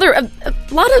go. So a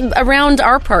lot of around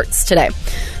our parts today.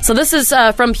 So this is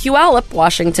from Puyallup,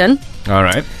 Washington. All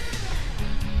right.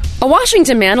 A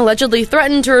Washington man allegedly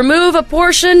threatened to remove a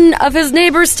portion of his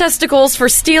neighbor's testicles for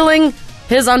stealing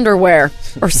his underwear.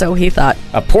 Or so he thought.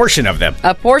 A portion of them.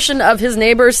 A portion of his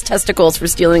neighbor's testicles for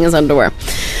stealing his underwear.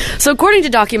 So according to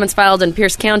documents filed in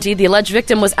Pierce County, the alleged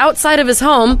victim was outside of his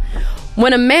home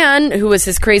when a man, who was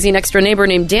his crazy next-door neighbor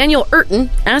named Daniel Urton,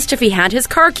 asked if he had his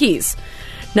car keys.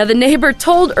 Now, the neighbor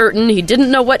told Urton he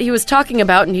didn't know what he was talking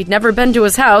about and he'd never been to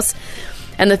his house,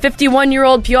 and the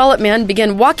 51-year-old Puyallup man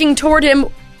began walking toward him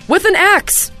with an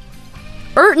axe.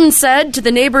 Urton said to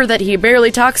the neighbor that he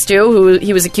barely talks to, who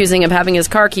he was accusing of having his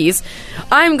car keys,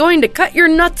 "I'm going to cut your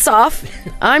nuts off.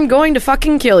 I'm going to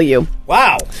fucking kill you."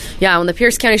 Wow. Yeah, when the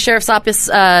Pierce County Sheriff's Office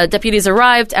deputies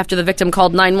arrived after the victim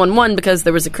called 911 because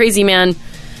there was a crazy man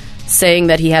saying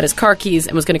that he had his car keys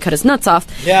and was going to cut his nuts off,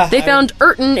 they found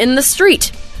Urton in the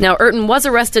street. Now, Urton was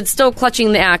arrested, still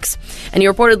clutching the axe, and he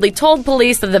reportedly told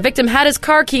police that the victim had his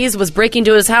car keys, was breaking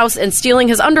into his house and stealing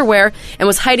his underwear, and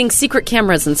was hiding secret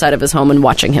cameras inside of his home and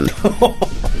watching him.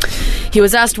 He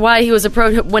was asked why he was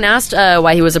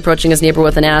why he was approaching his neighbor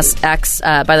with an axe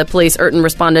by the police. Urton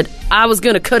responded, "I was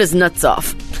going to cut his nuts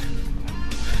off."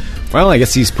 Well, I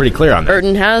guess he's pretty clear on that.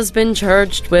 Urton has been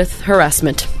charged with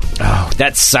harassment. Oh,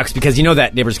 that sucks because you know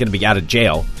that neighbor's going to be out of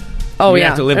jail. Oh, you yeah.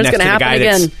 have to live It's next to gonna the guy happen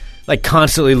that's again. like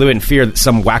constantly live in fear that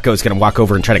some wacko is going to walk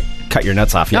over and try to cut your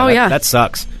nuts off. Yeah, that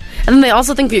sucks. And then they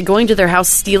also think that you're going to their house,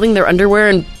 stealing their underwear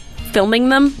and filming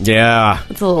them. Yeah.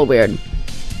 It's a little weird.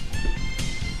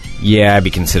 Yeah, I'd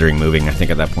be considering moving, I think,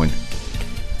 at that point.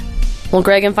 Well,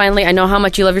 Greg, and finally, I know how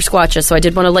much you love your Squatches, so I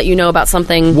did want to let you know about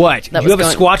something. What? That You was have a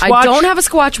going- Squatch watch? I don't have a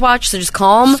Squatch watch, so just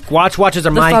calm Squatch watches are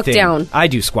the my fuck thing. down. I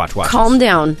do Squatch watches. Calm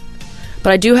down.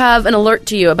 But I do have an alert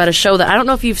to you about a show that I don't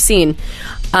know if you've seen,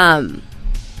 that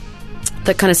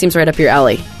kind of seems right up your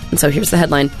alley. And so here's the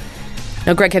headline.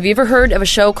 Now, Greg, have you ever heard of a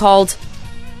show called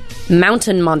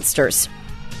Mountain Monsters?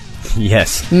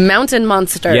 Yes. Mountain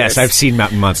Monsters. Yes, I've seen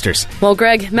Mountain Monsters. Well,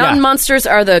 Greg, Mountain Monsters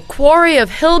are the quarry of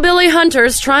hillbilly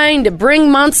hunters trying to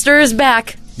bring monsters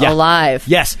back alive.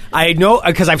 Yes, I know,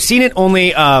 because I've seen it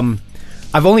only, I've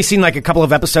only seen like a couple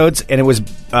of episodes, and it was,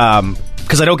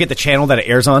 because I don't get the channel that it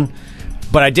airs on.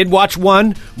 But I did watch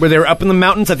one where they were up in the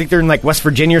mountains. I think they're in like West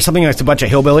Virginia or something. It's a bunch of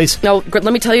hillbillies. No, let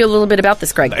me tell you a little bit about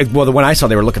this, Greg. Well, the one I saw,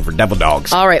 they were looking for devil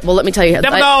dogs. All right, well, let me tell you.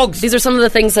 Devil dogs! These are some of the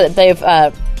things that they've...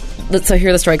 so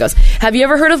here the story goes. Have you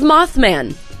ever heard of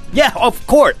Mothman? Yeah, of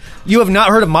course. You have not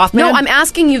heard of Mothman? No, I'm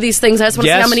asking you these things. I just want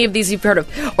to see Yes. how many of these you've heard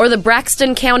of. Or the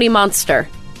Braxton County Monster.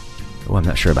 Oh, I'm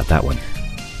not sure about that one.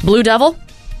 Blue Devil?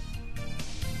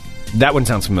 That one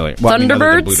sounds familiar. Well,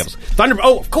 Thunderbirds? Blue Devils.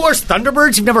 Oh, of course,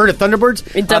 Thunderbirds. You've never heard of Thunderbirds?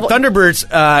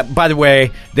 Thunderbirds, by the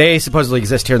way, they supposedly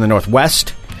exist here in the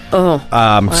Northwest. Oh.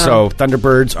 So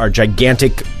Thunderbirds are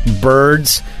gigantic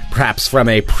birds, perhaps from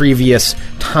a previous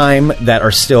time, that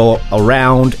are still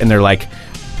around, and they're like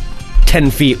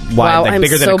 10 feet wide, Wow, like I'm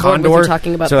bigger than so a bored with condor. you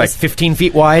talking about so this. like 15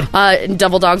 feet wide.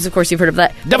 Devil Dogs, of course, you've heard of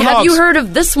that. Devil Have dogs. you heard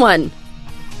of this one?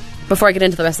 Before I get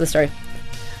into the rest of the story.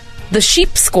 The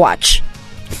Sheepsquatch.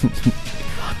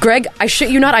 Greg, I shit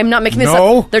you not, I'm not making this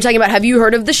up. They're talking about, have you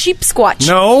heard of the Sheepsquatch?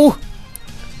 No.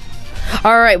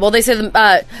 All right, well, they say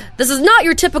this is not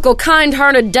your typical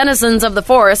kind-hearted denizens of the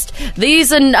forest.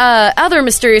 These and other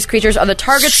mysterious creatures are the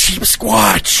targets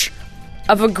Sheepsquatch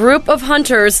of a group of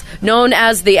hunters known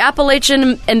as the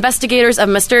Appalachian Investigators of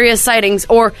Mysterious Sightings,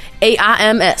 or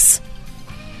AIMS.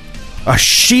 A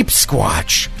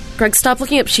Sheepsquatch. Greg, stop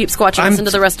looking up Sheepsquatch and listen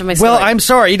to the rest of my story. Well, I'm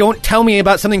sorry. You don't tell me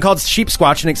about something called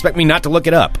Sheepsquatch and expect me not to look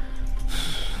it up.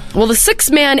 Well, the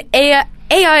six-man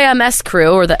AIMS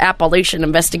crew, or the Appalachian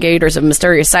Investigators of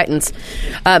Mysterious Sightings,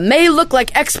 may look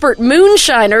like expert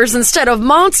moonshiners instead of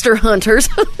monster hunters.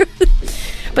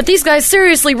 But these guys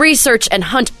seriously research and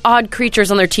hunt odd creatures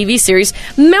on their TV series,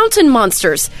 Mountain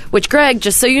Monsters, which, Greg,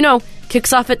 just so you know,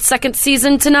 kicks off its second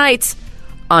season tonight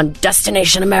on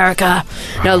Destination America.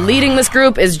 Now, leading this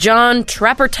group is John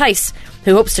Trapper Tice,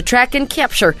 who hopes to track and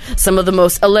capture some of the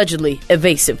most allegedly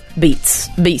evasive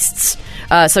beasts.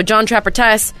 So John Trapper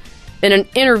Tice, in an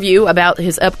interview about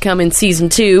his upcoming Season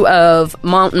 2 of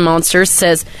Mountain Monsters,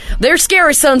 says, "They're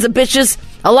scary sons of bitches,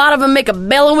 A lot of them make a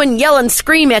bellowing, yelling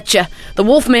scream at you. The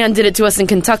Wolfman did it to us in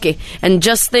Kentucky. And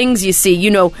just things, you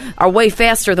see, are way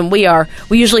faster than we are.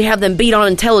 We usually have them beat on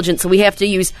intelligence, so we have to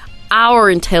use our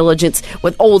intelligence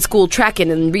with old school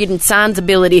tracking and reading signs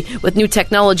ability with new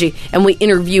technology. And we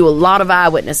interview a lot of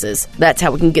eyewitnesses. That's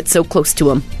how we can get so close to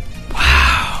them.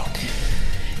 Wow.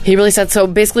 He really said so.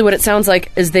 Basically what it sounds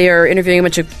like is they are interviewing a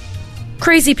bunch of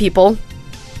crazy people.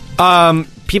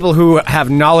 People who have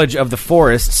knowledge of the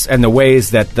forests and the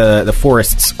ways that the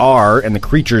forests are and the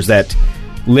creatures that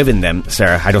live in them.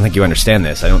 Sarah, I don't think you understand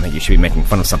this. I don't think you should be making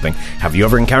fun of something. Have you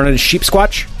ever encountered a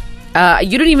Sheepsquatch?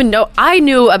 You don't even know. I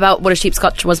knew about what a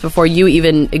Sheepsquatch was before you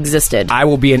even existed. I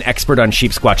will be an expert on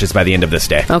Sheepsquatches by the end of this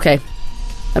day. Okay.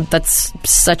 That's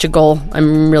such a goal.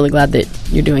 I'm really glad that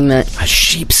you're doing that. A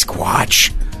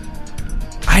Sheepsquatch?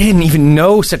 I didn't even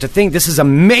know such a thing. This is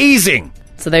amazing.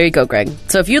 So there you go, Greg.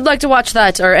 So if you'd like to watch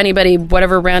that, or anybody,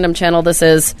 whatever random channel this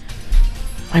is,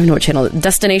 I don't even know what channel,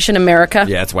 Destination America?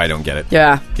 Yeah, that's why I don't get it.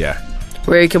 Yeah. Yeah.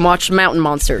 Where you can watch mountain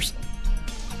monsters.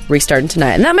 Restarting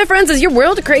tonight. And that, my friends, is Your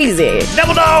World of Crazy.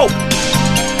 Devil dog!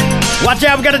 Watch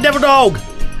out, we got a devil dog!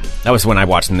 That was when I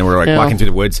watched them. They were walking through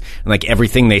the woods, and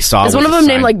everything they saw is was one of them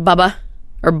named Bubba?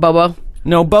 Or Bobo?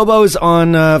 No, Bobo's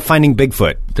on Finding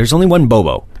Bigfoot. There's only one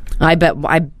Bobo. I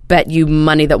bet you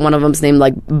money that one of them's named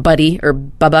Buddy or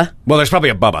Bubba. Well, there's probably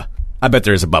a Bubba. I bet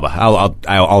there is a Bubba.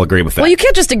 I'll agree with that. Well, you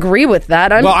can't just agree with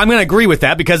that. I'm going to agree with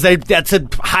that because that's a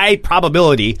high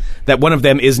probability that one of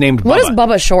them is named Bubba. What is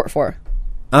Bubba short for?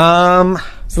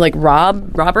 Is it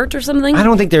Robert or something? I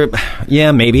don't think they're.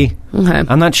 Yeah, maybe. Okay.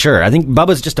 I'm not sure. I think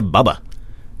Bubba's just a Bubba.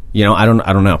 I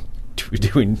don't know.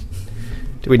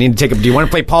 Do we need to take a? Do you want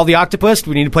to play Paul the Octopus? Do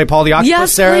we need to play Paul the Octopus,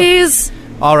 yes, Sarah? Please.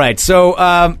 All right. So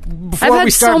before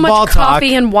we start so much ball coffee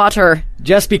talk, and water.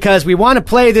 Just because we want to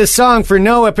play this song for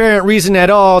no apparent reason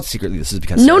at all. Secretly, this is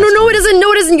because No, it isn't.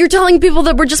 No, it isn't. You're telling people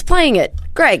that we're just playing it,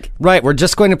 Greg. Right. We're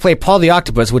just going to play Paul the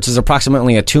Octopus, which is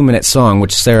approximately a 2-minute song,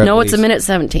 which Sarah. No, it's a minute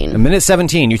 17. A minute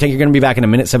 17. You think you're going to be back in a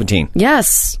minute 17?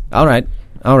 Yes. All right.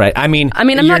 I mean, I'm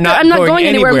not going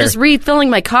anywhere. I'm just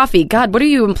refilling my coffee. God, what are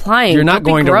you implying? You're not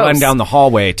going to run down the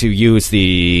hallway to use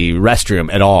the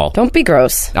restroom at all. Don't be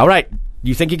gross. All right.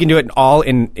 You think you can do it all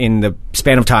in the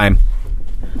span of time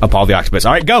of Paul the Octopus?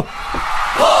 All right, go.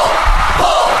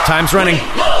 Time's running. We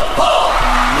love Paul.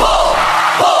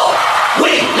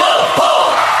 We love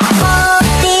Paul. Paul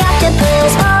the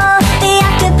octopus. Paul the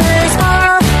octopus.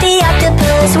 Paul the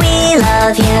octopus. We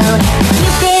love you. You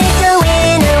pick a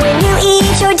winner when you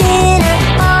eat your dinner.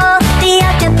 Paul the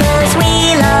octopus.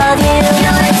 We love you.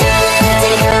 Your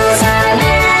tentacles are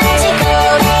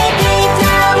magical. They pick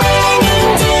the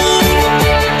winning team.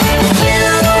 You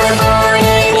were born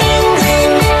in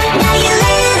England. Now you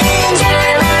live in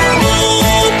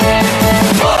Germany.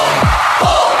 Paul,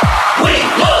 we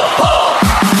love Paul.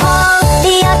 Paul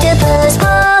the octopus.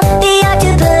 Paul the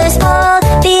octopus. Paul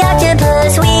the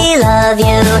octopus. We love you.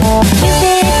 You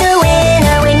pick the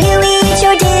winner when you eat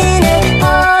your dinner.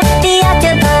 Paul the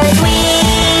octopus. We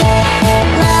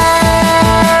love you.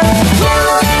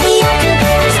 The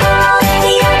octopus. Paul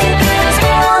the octopus.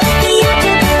 Paul the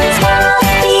octopus. Paul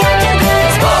the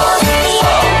octopus. Paul the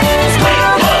octopus. Paul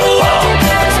the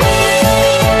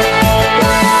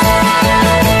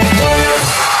octopus.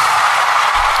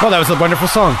 Well, that was a wonderful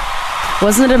song.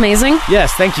 Wasn't it amazing?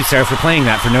 Yes, thank you, Sarah, for playing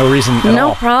that for no reason at all.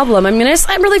 No problem. I mean,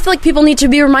 I really feel like people need to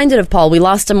be reminded of Paul. We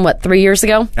lost him, 3 years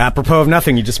ago? Apropos of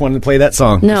nothing, you just wanted to play that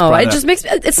song. No,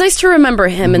 it's nice to remember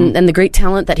him and the great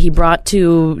talent that he brought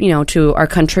to our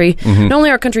country. Not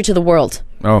only our country, to the world.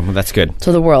 Oh, well, that's good.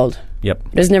 To the world. Yep.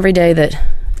 It isn't every day that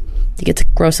you get to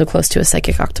grow so close to a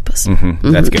psychic octopus.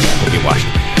 That's good. We'll get washed.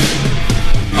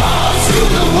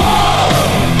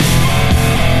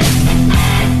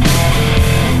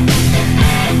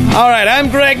 All right, I'm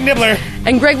Greg Nibbler.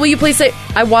 And Greg, will you please say,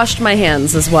 I washed my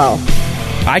hands as well?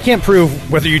 I can't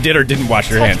prove whether you did or didn't wash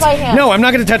your hands. my hands. No, I'm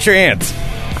not going to touch your hands.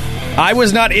 I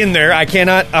was not in there. I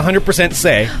cannot 100%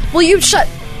 say. Will you shut...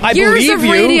 Years believe of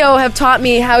you. radio have taught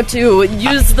me how to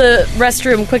use the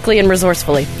restroom quickly and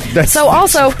resourcefully. Let's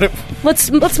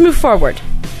move forward.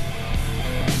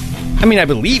 I mean, I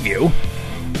believe you.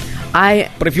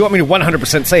 But if you want me to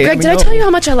 100% say Greg, it... did I tell you how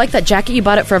much I like that jacket you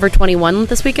bought at Forever 21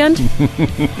 this weekend?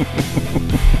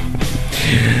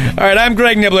 All right, I'm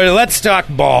Greg Nibbler. Let's talk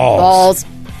balls.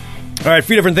 All right, a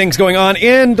few different things going on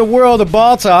in the world of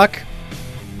ball talk.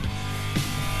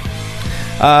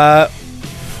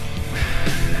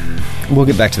 We'll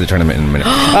get back to the tournament in a minute.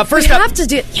 First we up,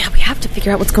 have to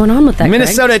figure out what's going on with that.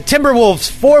 Minnesota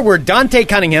Timberwolves forward Dante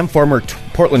Cunningham, former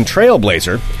Portland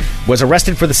Trailblazer, was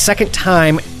arrested for the second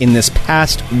time in this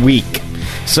past week.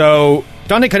 So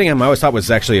Dante Cunningham, I always thought was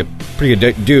actually a pretty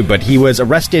good dude, but he was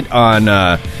arrested on,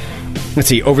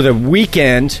 over the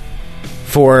weekend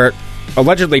for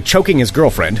allegedly choking his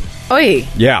girlfriend. Oy.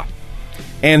 Yeah.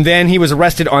 And then he was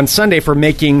arrested on Sunday for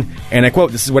making, and I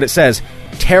quote, this is what it says,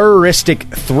 terroristic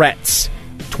threats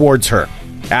towards her.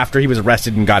 After he was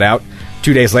arrested and got out,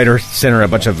 2 days later, sent her a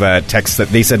bunch of texts that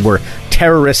they said were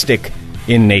terroristic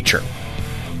in nature.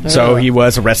 So he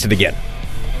was arrested again.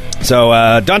 So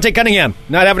Dante Cunningham,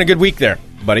 not having a good week there,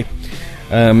 buddy.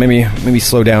 Maybe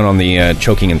slow down on the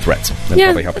choking and threats. That'll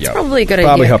probably help you out. Probably a good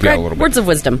Probably idea. help you out a little bit. Words of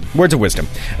wisdom. Words of wisdom.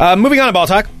 Moving on to Ball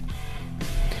Talk.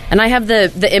 And I have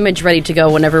the image ready to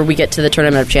go whenever we get to the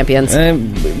Tournament of Champions.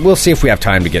 We'll see if we have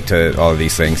time to get to all of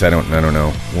these things. I don't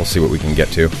know. We'll see what we can get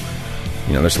to.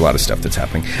 You know, there's a lot of stuff that's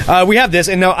happening. We have this,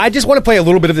 and now I just want to play a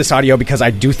little bit of this audio because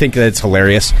I do think that it's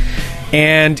hilarious.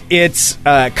 And it's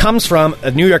comes from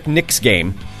a New York Knicks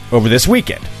game over this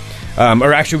weekend.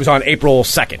 Or actually, it was on April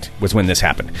 2nd was when this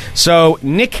happened. So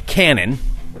Nick Cannon,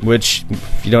 which,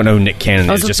 if you don't know who Nick Cannon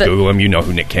is, just Google him. You know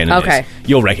who Nick Cannon is.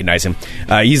 You'll recognize him.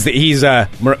 He's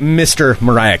Mr.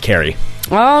 Mariah Carey.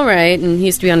 All right, and he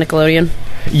used to be on Nickelodeon.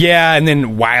 Yeah, and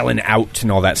then Wildin' Out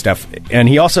and all that stuff. And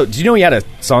he also, did you know he had a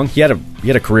song? He had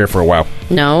a career for a while.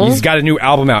 No. He's got a new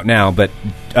album out now, but...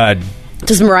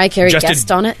 does Mariah Carey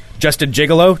guest on it? Just a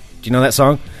Gigolo. Do you know that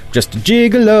song? Just a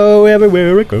gigolo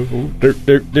everywhere I go.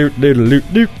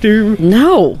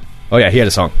 No. Oh, yeah, he had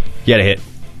a song. He had a hit.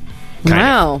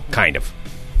 Kind of.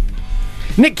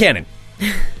 Nick Cannon.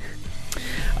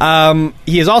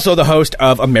 He is also the host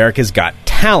of America's Got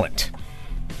Talent,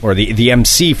 or the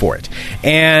MC for it.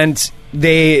 And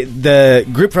the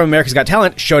group from America's Got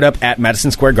Talent showed up at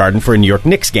Madison Square Garden for a New York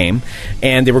Knicks game,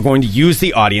 and they were going to use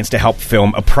the audience to help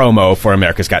film a promo for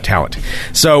America's Got Talent.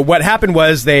 So what happened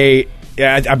was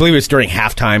I believe it was during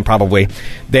halftime, probably.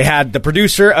 They had the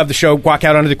producer of the show walk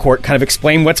out onto the court, kind of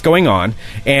explain what's going on,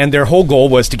 and their whole goal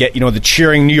was to get, the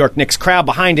cheering New York Knicks crowd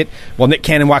behind it, while Nick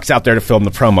Cannon walks out there to film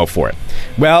the promo for it.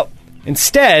 Well,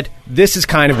 instead, this is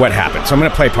kind of what happened. So I'm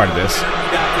going to play part of this.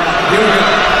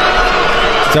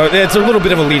 So it's a little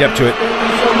bit of a lead up to it.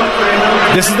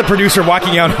 This is the producer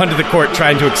walking out onto the court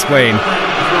trying to explain.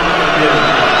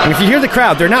 And if you hear the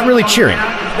crowd, they're not really cheering.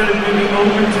 Going to move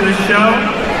over to the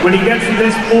show. When he gets to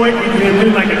this point, he's going to do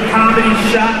like a comedy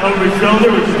shot over his shoulder,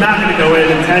 which is not going to go in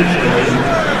intentionally.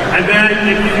 And then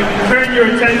if you turn your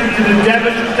attention to the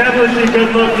devilishly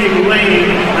good-looking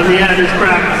Lane on the end who's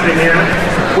practicing here,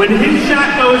 when his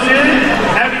shot goes in,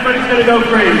 everybody's going to go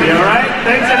crazy, all right?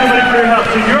 Thanks, everybody, for your help.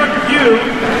 So your cue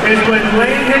is when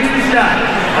Lane hits the shot,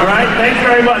 all right? Thanks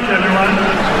very much, everyone.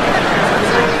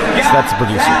 So that's the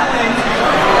producer.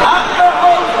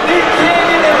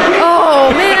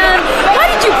 Oh, man. Why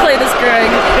did you play this, Greg?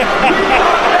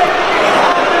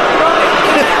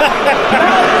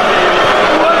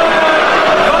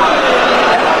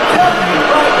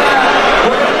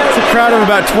 It's a crowd of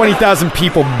about 20,000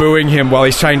 people booing him while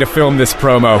he's trying to film this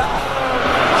promo.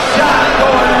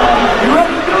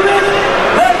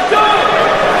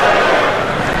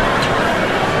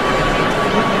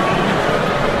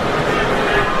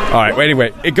 All right, well,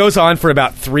 anyway, it goes on for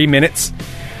about 3 minutes.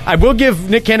 I will give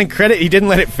Nick Cannon credit. He didn't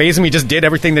let it faze him. He just did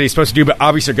everything that he's supposed to do, but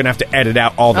obviously you're going to have to edit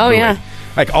out all the booing. Yeah.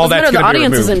 Like, all that's going to be the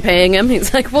audience removed. isn't paying him.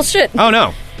 He's like, well, shit. Oh,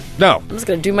 no. I'm just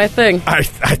going to do my thing. I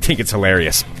think it's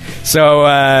hilarious. So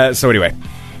anyway,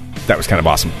 that was kind of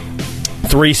awesome.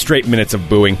 3 straight minutes of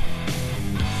booing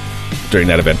during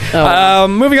that event. Oh.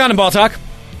 Moving on to Ball Talk.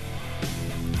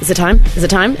 Is it time? Is it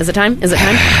time? Is it time? Is it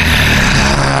time?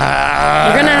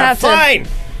 You're going to have to... Fine!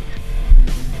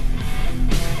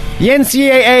 The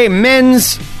NCAA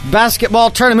men's basketball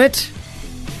tournament,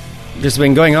 which has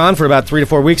been going on for about 3 to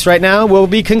 4 weeks right now, will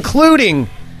be concluding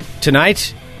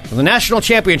tonight with the national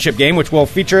championship game, which will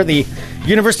feature the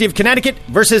University of Connecticut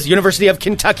versus University of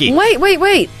Kentucky.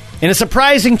 Wait. In a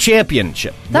surprising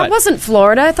championship. That wasn't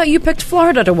Florida. I thought you picked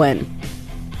Florida to win.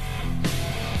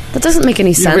 That doesn't make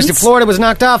any sense. University of Florida was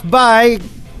knocked off by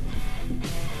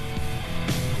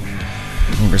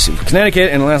University of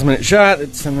Connecticut in a last-minute shot.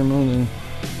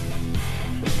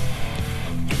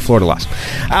 Florida lost.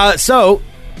 So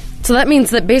that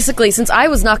means that basically, since I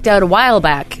was knocked out a while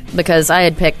back because I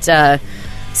had picked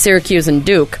Syracuse and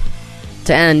Duke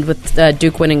to end with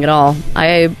Duke winning it all,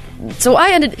 So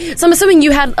I'm assuming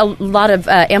you had a lot of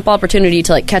ample opportunity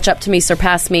to catch up to me,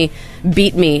 surpass me,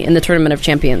 beat me in the Tournament of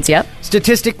Champions. Yep.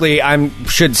 Statistically, I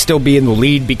should still be in the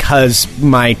lead because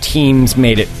my teams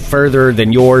made it further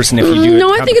than yours. And if you do,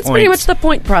 no, I think it's pretty much the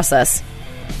point process.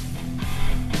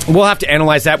 We'll have to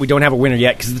analyze that. We don't have a winner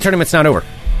yet because the tournament's not over.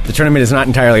 The tournament is not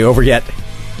entirely over yet.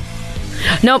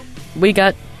 Nope. We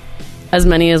got as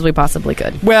many as we possibly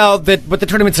could. Well, but the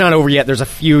tournament's not over yet. There's a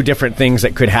few different things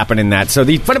that could happen in that. So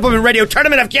the Fun Employment Radio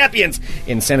Tournament of Champions,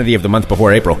 Insanity of the month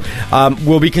before April,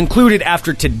 will be concluded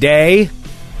after today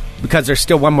because there's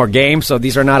still one more game. So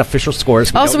these are not official scores.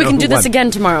 So we can do this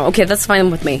again tomorrow. Okay, that's fine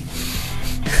with me.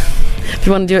 If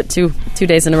you want to do it two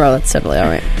days in a row, that's totally all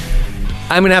right.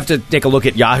 I'm going to have to take a look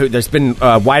at Yahoo. There's been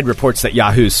wide reports that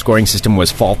Yahoo's scoring system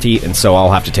was faulty, and so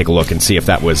I'll have to take a look and see if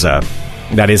that was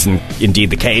that is indeed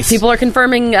the case. People are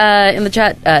confirming in the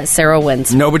chat Sarah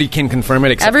wins. Nobody can confirm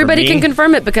it except Everybody for me. can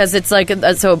confirm it because it's like,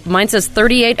 so mine says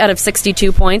 38 out of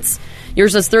 62 points.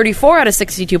 Yours says 34 out of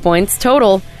 62 points.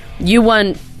 Total, you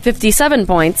won 57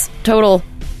 points. Total,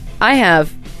 I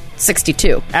have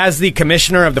 62. As the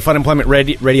commissioner of the Fun Employment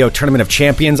Radio Tournament of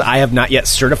Champions, I have not yet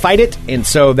certified it, and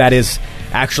so that is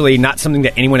actually not something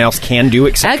that anyone else can do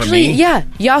except for me. Actually, yeah,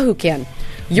 Yahoo can.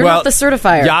 You're not the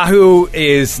certifier. Yahoo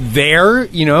is there,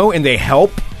 and they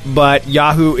help, but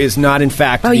Yahoo is not, in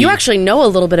fact... Oh, you actually know a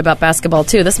little bit about basketball,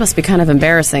 too. This must be kind of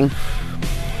embarrassing.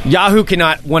 Yahoo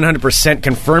cannot 100%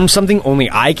 confirm something.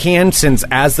 Only I can, since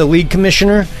as the league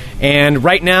commissioner. And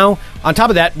right now, on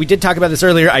top of that, we did talk about this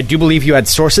earlier, I do believe you had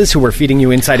sources who were feeding you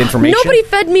inside information. Nobody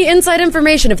fed me inside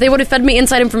information. If they would have fed me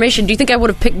inside information, do you think I would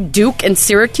have picked Duke and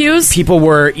Syracuse? People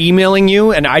were emailing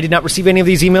you, and I did not receive any of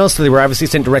these emails, so they were obviously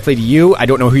sent directly to you. I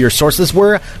don't know who your sources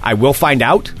were. I will find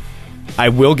out. I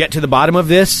will get to the bottom of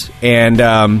this,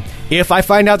 and if I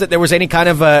find out that there was any kind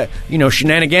of,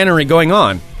 shenaniganery going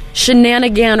on,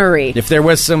 shenaniganery. If there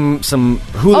was some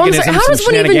hooliganism, how does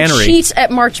one even shenaniganery. cheat at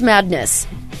March Madness?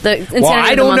 The insanity I of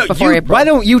the don't month know. before April. Why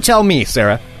don't you tell me,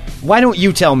 Sarah? Why don't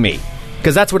you tell me?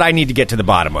 Because that's what I need to get to the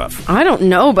bottom of. I don't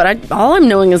know, but all I'm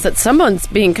knowing is that someone's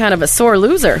being kind of a sore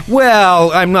loser.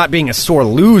 Well, I'm not being a sore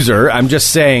loser. I'm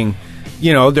just saying,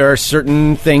 there are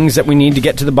certain things that we need to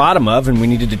get to the bottom of, and we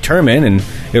need to determine, and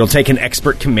it'll take an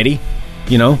expert committee.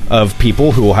 Of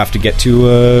people who will have to get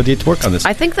to work on this.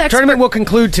 I think the tournament will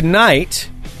conclude tonight,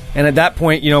 and at that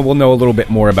point, we'll know a little bit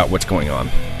more about what's going on.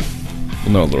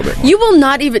 We'll know a little bit more. You will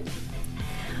not even...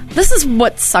 This is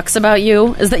what sucks about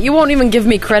you, is that you won't even give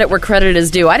me credit where credit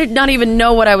is due. I did not even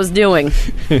know what I was doing.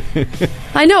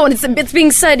 I know, and it's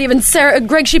being said, even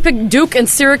Greg, she picked Duke and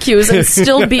Syracuse and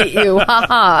still beat you.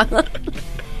 Ha-ha.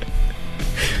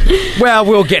 Well,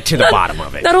 we'll get to the bottom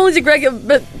of it. Not only did Greg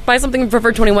buy something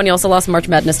for 21, you also lost March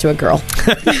Madness to a girl.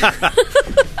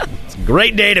 It's a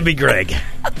great day to be Greg.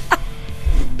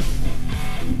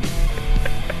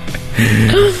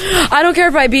 I don't care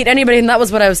if I beat anybody, and that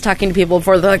was what I was talking to people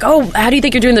before. They're like, oh, how do you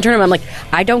think you're doing the tournament? I'm like,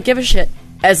 I don't give a shit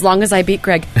as long as I beat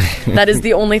Greg. That is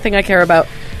the only thing I care about.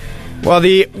 Well,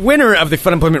 the winner of the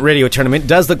Fun Employment Radio Tournament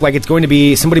does look like it's going to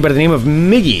be somebody by the name of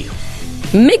Miggy.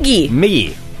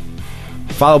 Miggy.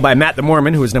 Followed by Matt the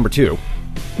Mormon, who is number 2.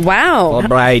 Wow. Followed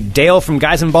by Dale from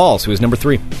Guys and Balls, who is number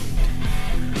 3.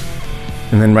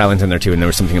 And then Ryland's in there, too, and there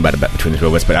was something about a bet between the two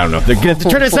of us, but I don't know. The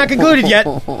tournament's not concluded yet.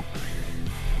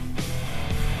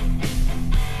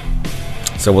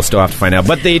 So we'll still have to find out.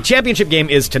 But the championship game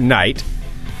is tonight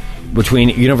between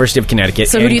University of Connecticut and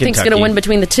So who do you think is going to win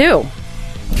between the two?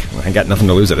 Well, I got nothing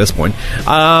to lose at this point.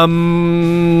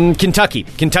 Kentucky.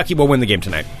 Kentucky will win the game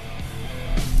tonight.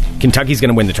 Kentucky's going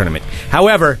to win the tournament.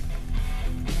 However,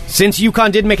 since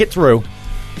UConn did make it through,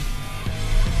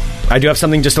 I do have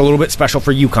something just a little bit special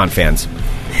for UConn fans.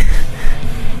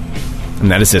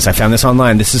 And that is this. I found this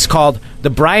online. This is called the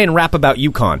Brian Rap About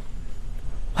UConn.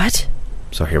 What?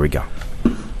 So here we go.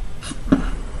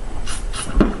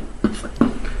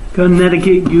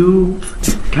 Connecticut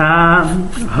UConn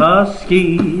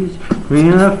Huskies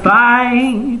bring a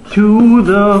fight to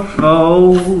the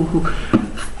foe.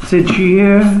 Say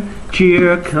cheer,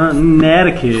 cheer,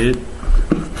 Connecticut.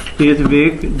 It's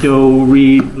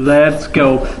victory. Let's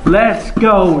go. Let's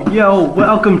go. Yo,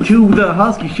 welcome to the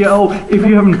Husky Show. If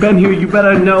you haven't been here, you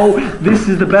better know this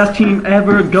is the best team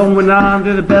ever going on.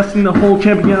 They're the best in the whole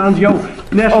champions. Yo,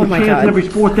 national champs in every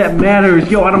sport that matters.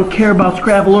 Yo, I don't care about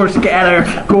Scrabble or scatter.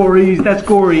 Gories, that's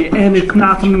gory. And it's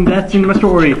not something that's in my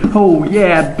story. Oh,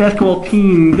 yeah, basketball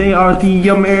team. They are the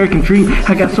American dream.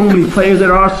 I got so many players that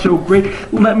are so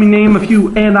great. Let me name a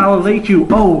few and I'll elate you.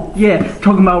 Oh, yeah,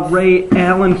 talking about Ray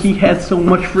Allen. He had so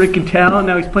much freaking talent.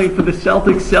 Now he's playing for the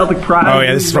Celtics. Celtic pride. Oh,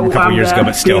 yeah, this is from a couple years ago,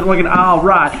 but still. Like an all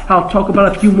right. I'll talk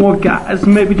about a few more guys.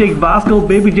 Maybe Jake Voskel,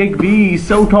 baby Jake V.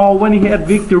 So tall when he had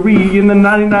victory in the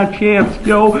 99 champs.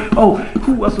 Yo, oh,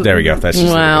 who else was there we go. That's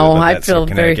just wow, I feel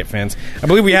Connecticut fans. I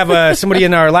believe we have somebody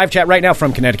in our live chat right now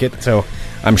from Connecticut, so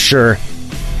I'm sure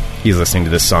he's listening to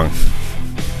this song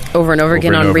over and over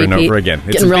again on repeat. And over again.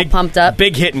 Getting real pumped up.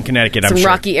 Big hit in Connecticut, Some I'm sure.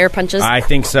 rocky air punches. I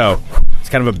think so. It's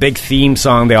kind of a big theme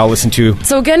song they all listen to.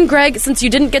 So again, Greg, since you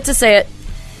didn't get to say it,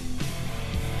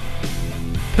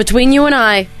 Between you and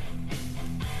I,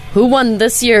 who won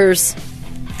this year's?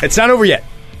 It's not over yet.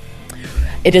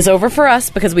 It is over for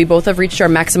us because we both have reached our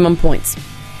maximum points.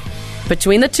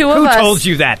 Between the two of us. Who told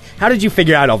you that? How did you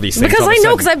figure out all these things? Because I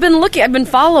know, because I've been looking, I've been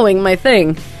following my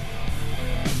thing.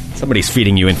 Somebody's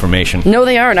feeding you information. No,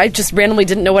 they aren't. I just randomly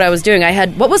didn't know what I was doing.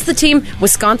 What was the team?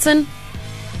 Wisconsin?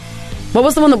 What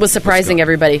was the one that was surprising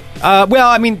everybody? Well,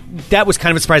 I mean, that was kind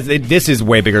of a surprise. This is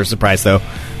way bigger surprise, though,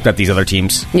 that these other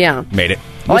teams made it.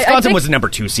 Well, Wisconsin was the number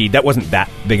 2 seed. That wasn't that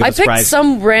big of a surprise. I picked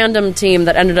some random team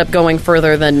that ended up going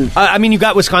further than... I mean, you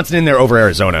got Wisconsin in there over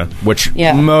Arizona, which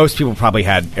most people probably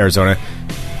had Arizona.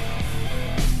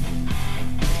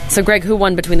 So, Greg, who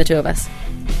won between the two of us?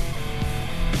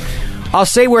 I'll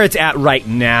say where it's at right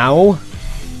now.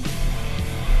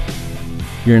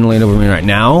 You're in the lead over me right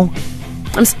now.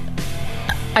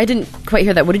 I didn't quite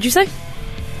hear that. What did you say?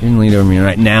 You're in the lead over me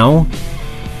right now.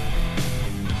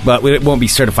 But it won't be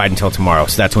certified until tomorrow,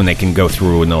 so that's when they can go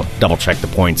through and they'll double-check the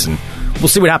points, and we'll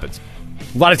see what happens.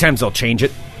 A lot of times they'll change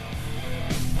it.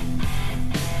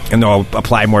 And they'll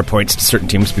apply more points to certain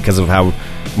teams because of how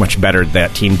much better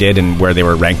that team did and where they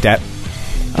were ranked at.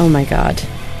 Oh, my God.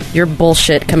 Your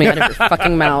bullshit coming out of your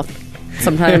fucking mouth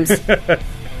sometimes.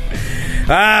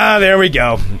 There we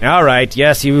go. All right.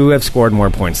 Yes, you have scored more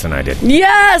points than I did.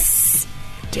 Yes!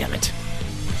 Damn it.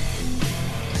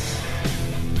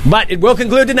 But it will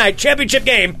conclude tonight. Championship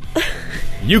game.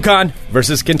 UConn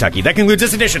versus Kentucky. That concludes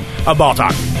this edition of Ball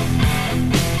Talk.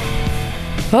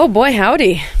 Oh, boy,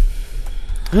 howdy.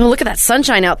 Oh, look at that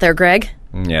sunshine out there, Greg.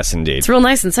 Yes, indeed. It's real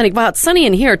nice and sunny. Wow, it's sunny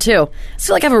in here, too. I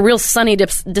feel like I have a real sunny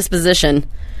disposition.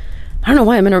 I don't know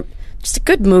why. I'm in just a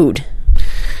good mood.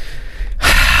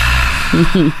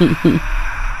 Damn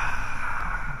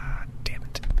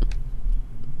it.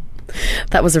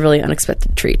 That was a really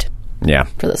unexpected treat. Yeah.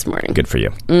 For this morning. Good for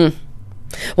you.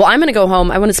 Well, I'm going to go home.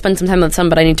 I want to spend some time with the sun,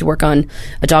 but I need to work on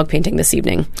a dog painting this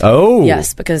evening. Oh.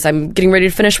 Yes, because I'm getting ready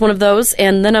to finish one of those,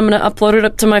 and then I'm going to upload it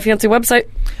up to my fancy website.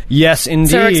 Yes,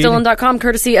 indeed. SarahXDillon.com,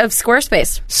 courtesy of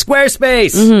Squarespace.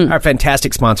 Squarespace! Mm-hmm. Our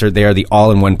fantastic sponsor. They are the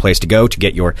all-in-one place to go to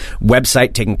get your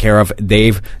website taken care of.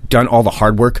 They've done all the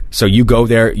hard work. So you go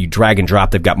there, you drag and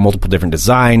drop. They've got multiple different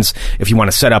designs. If you want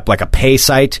to set up like a pay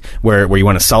site where you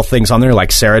want to sell things on there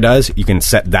like Sarah does, you can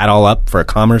set that all up for a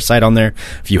commerce site on there.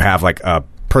 If you have like a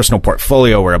personal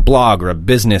portfolio or a blog or a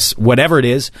business, whatever it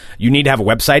is, you need to have a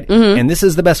website. Mm-hmm. And this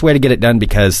is the best way to get it done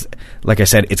because, like I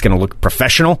said, it's going to look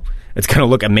professional. It's going to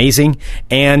look amazing,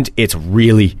 and it's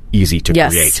really easy to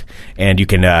create. And you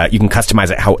can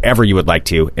customize it however you would like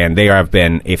to. And they have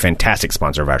been a fantastic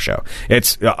sponsor of our show.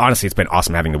 It's honestly, it's been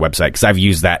awesome having the website because I've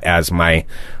used that as my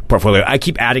portfolio. I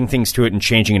keep adding things to it and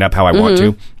changing it up how I want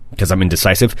to because I'm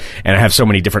indecisive, and I have so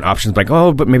many different options. Like,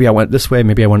 oh, but maybe I want it this way.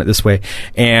 Maybe I want it this way,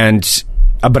 and.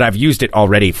 But I've used it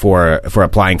already for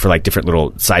applying for like different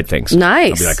little side things.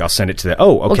 Nice. I'll be like, I'll send it to the.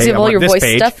 Well, you have all your voice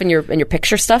stuff and your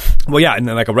picture stuff. Well, yeah, and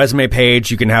then like a resume page,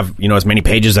 you can have as many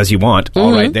pages as you want,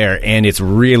 all right there, and it's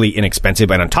really inexpensive.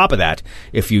 And on top of that,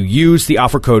 if you use the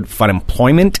offer code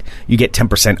FUNEMPLOYMENT, you get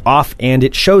 10% off, and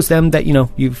it shows them that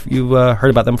you've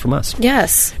heard about them from us.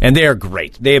 Yes, and they are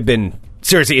great. They have been.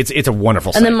 Seriously, it's a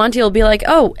wonderful site. And then Monty will be like,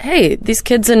 oh, hey, these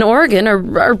kids in Oregon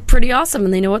are pretty awesome,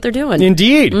 and they know what they're doing.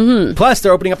 Indeed. Mm-hmm. Plus,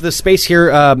 they're opening up this space here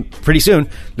pretty soon.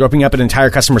 They're opening up an entire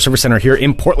customer service center here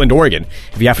in Portland, Oregon,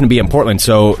 if you happen to be in Portland.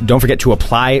 So don't forget to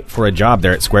apply for a job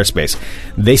there at Squarespace.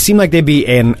 They seem like they'd be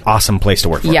an awesome place to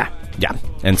work for. Yeah. Yeah.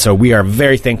 And so we are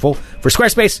very thankful for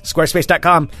Squarespace,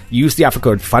 squarespace.com. Use the offer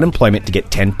code FUNEMPLOYMENT to get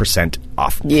 10%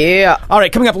 off. Yeah. All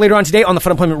right, coming up later on today on the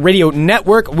Fun Employment Radio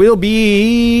Network will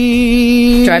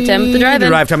be... Drive Time at the Drive-In.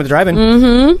 Drive Time at the Drive-In.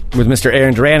 Mm-hmm. With Mr.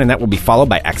 Aaron Duran, and that will be followed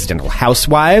by Accidental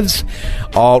Housewives.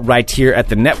 All right here at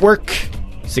the network.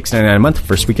 $6.99 a month.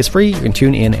 First week is free. You can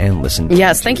tune in and listen.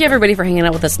 Yes, thank you everybody for hanging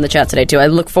out with us in the chat today, too. I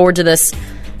look forward to this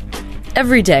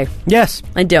every day. Yes.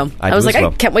 I do. I was like, I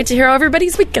can't wait to hear how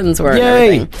everybody's weekends were. Yay.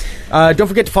 And everything. Don't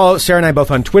forget to follow Sarah and I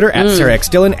both on Twitter at Sarah X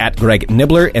Dillon, at Greg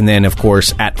Nibbler, and then, of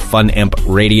course, at FunEmp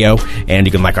Radio. And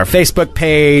you can like our Facebook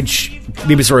page.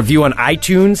 Leave us a review on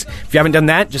iTunes. If you haven't done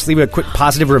that, just leave a quick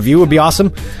positive review. Would be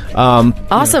awesome.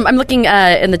 Awesome. I'm looking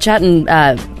in the chat, and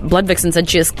Blood Vixen said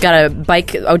she has got a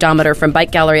bike odometer from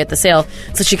Bike Gallery at the sale,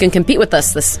 so she can compete with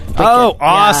us this weekend. Oh,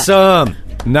 awesome. Yeah.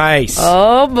 Nice.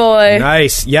 Oh, boy.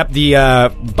 Nice. Yep,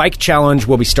 the bike challenge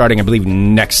will be starting, I believe,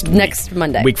 next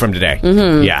Monday. Week from today.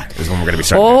 Mm-hmm. Yeah, is when we're going to be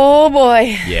starting. Oh,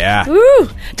 boy. Yeah. Woo.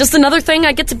 Just another thing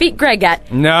I get to beat Greg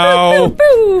at. No. Boo,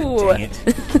 boo, boo. Dang it.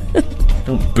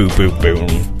 Don't boo, boo, boo.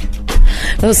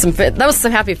 That was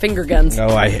some happy finger guns. No,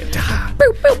 I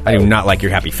do not like your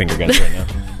happy finger guns right now.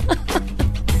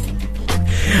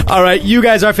 All right, you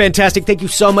guys are fantastic. Thank you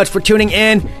so much for tuning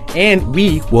in. And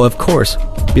we will, of course,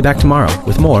 be back tomorrow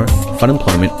with more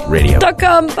Funemployment Radio.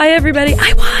 .com. Bye, everybody.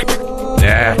 I won.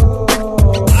 Yeah. 1,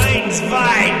 2, 3,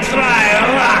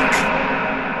 rock!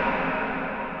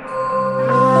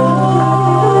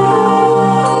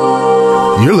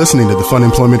 You're listening to the Fun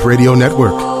Employment Radio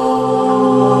Network.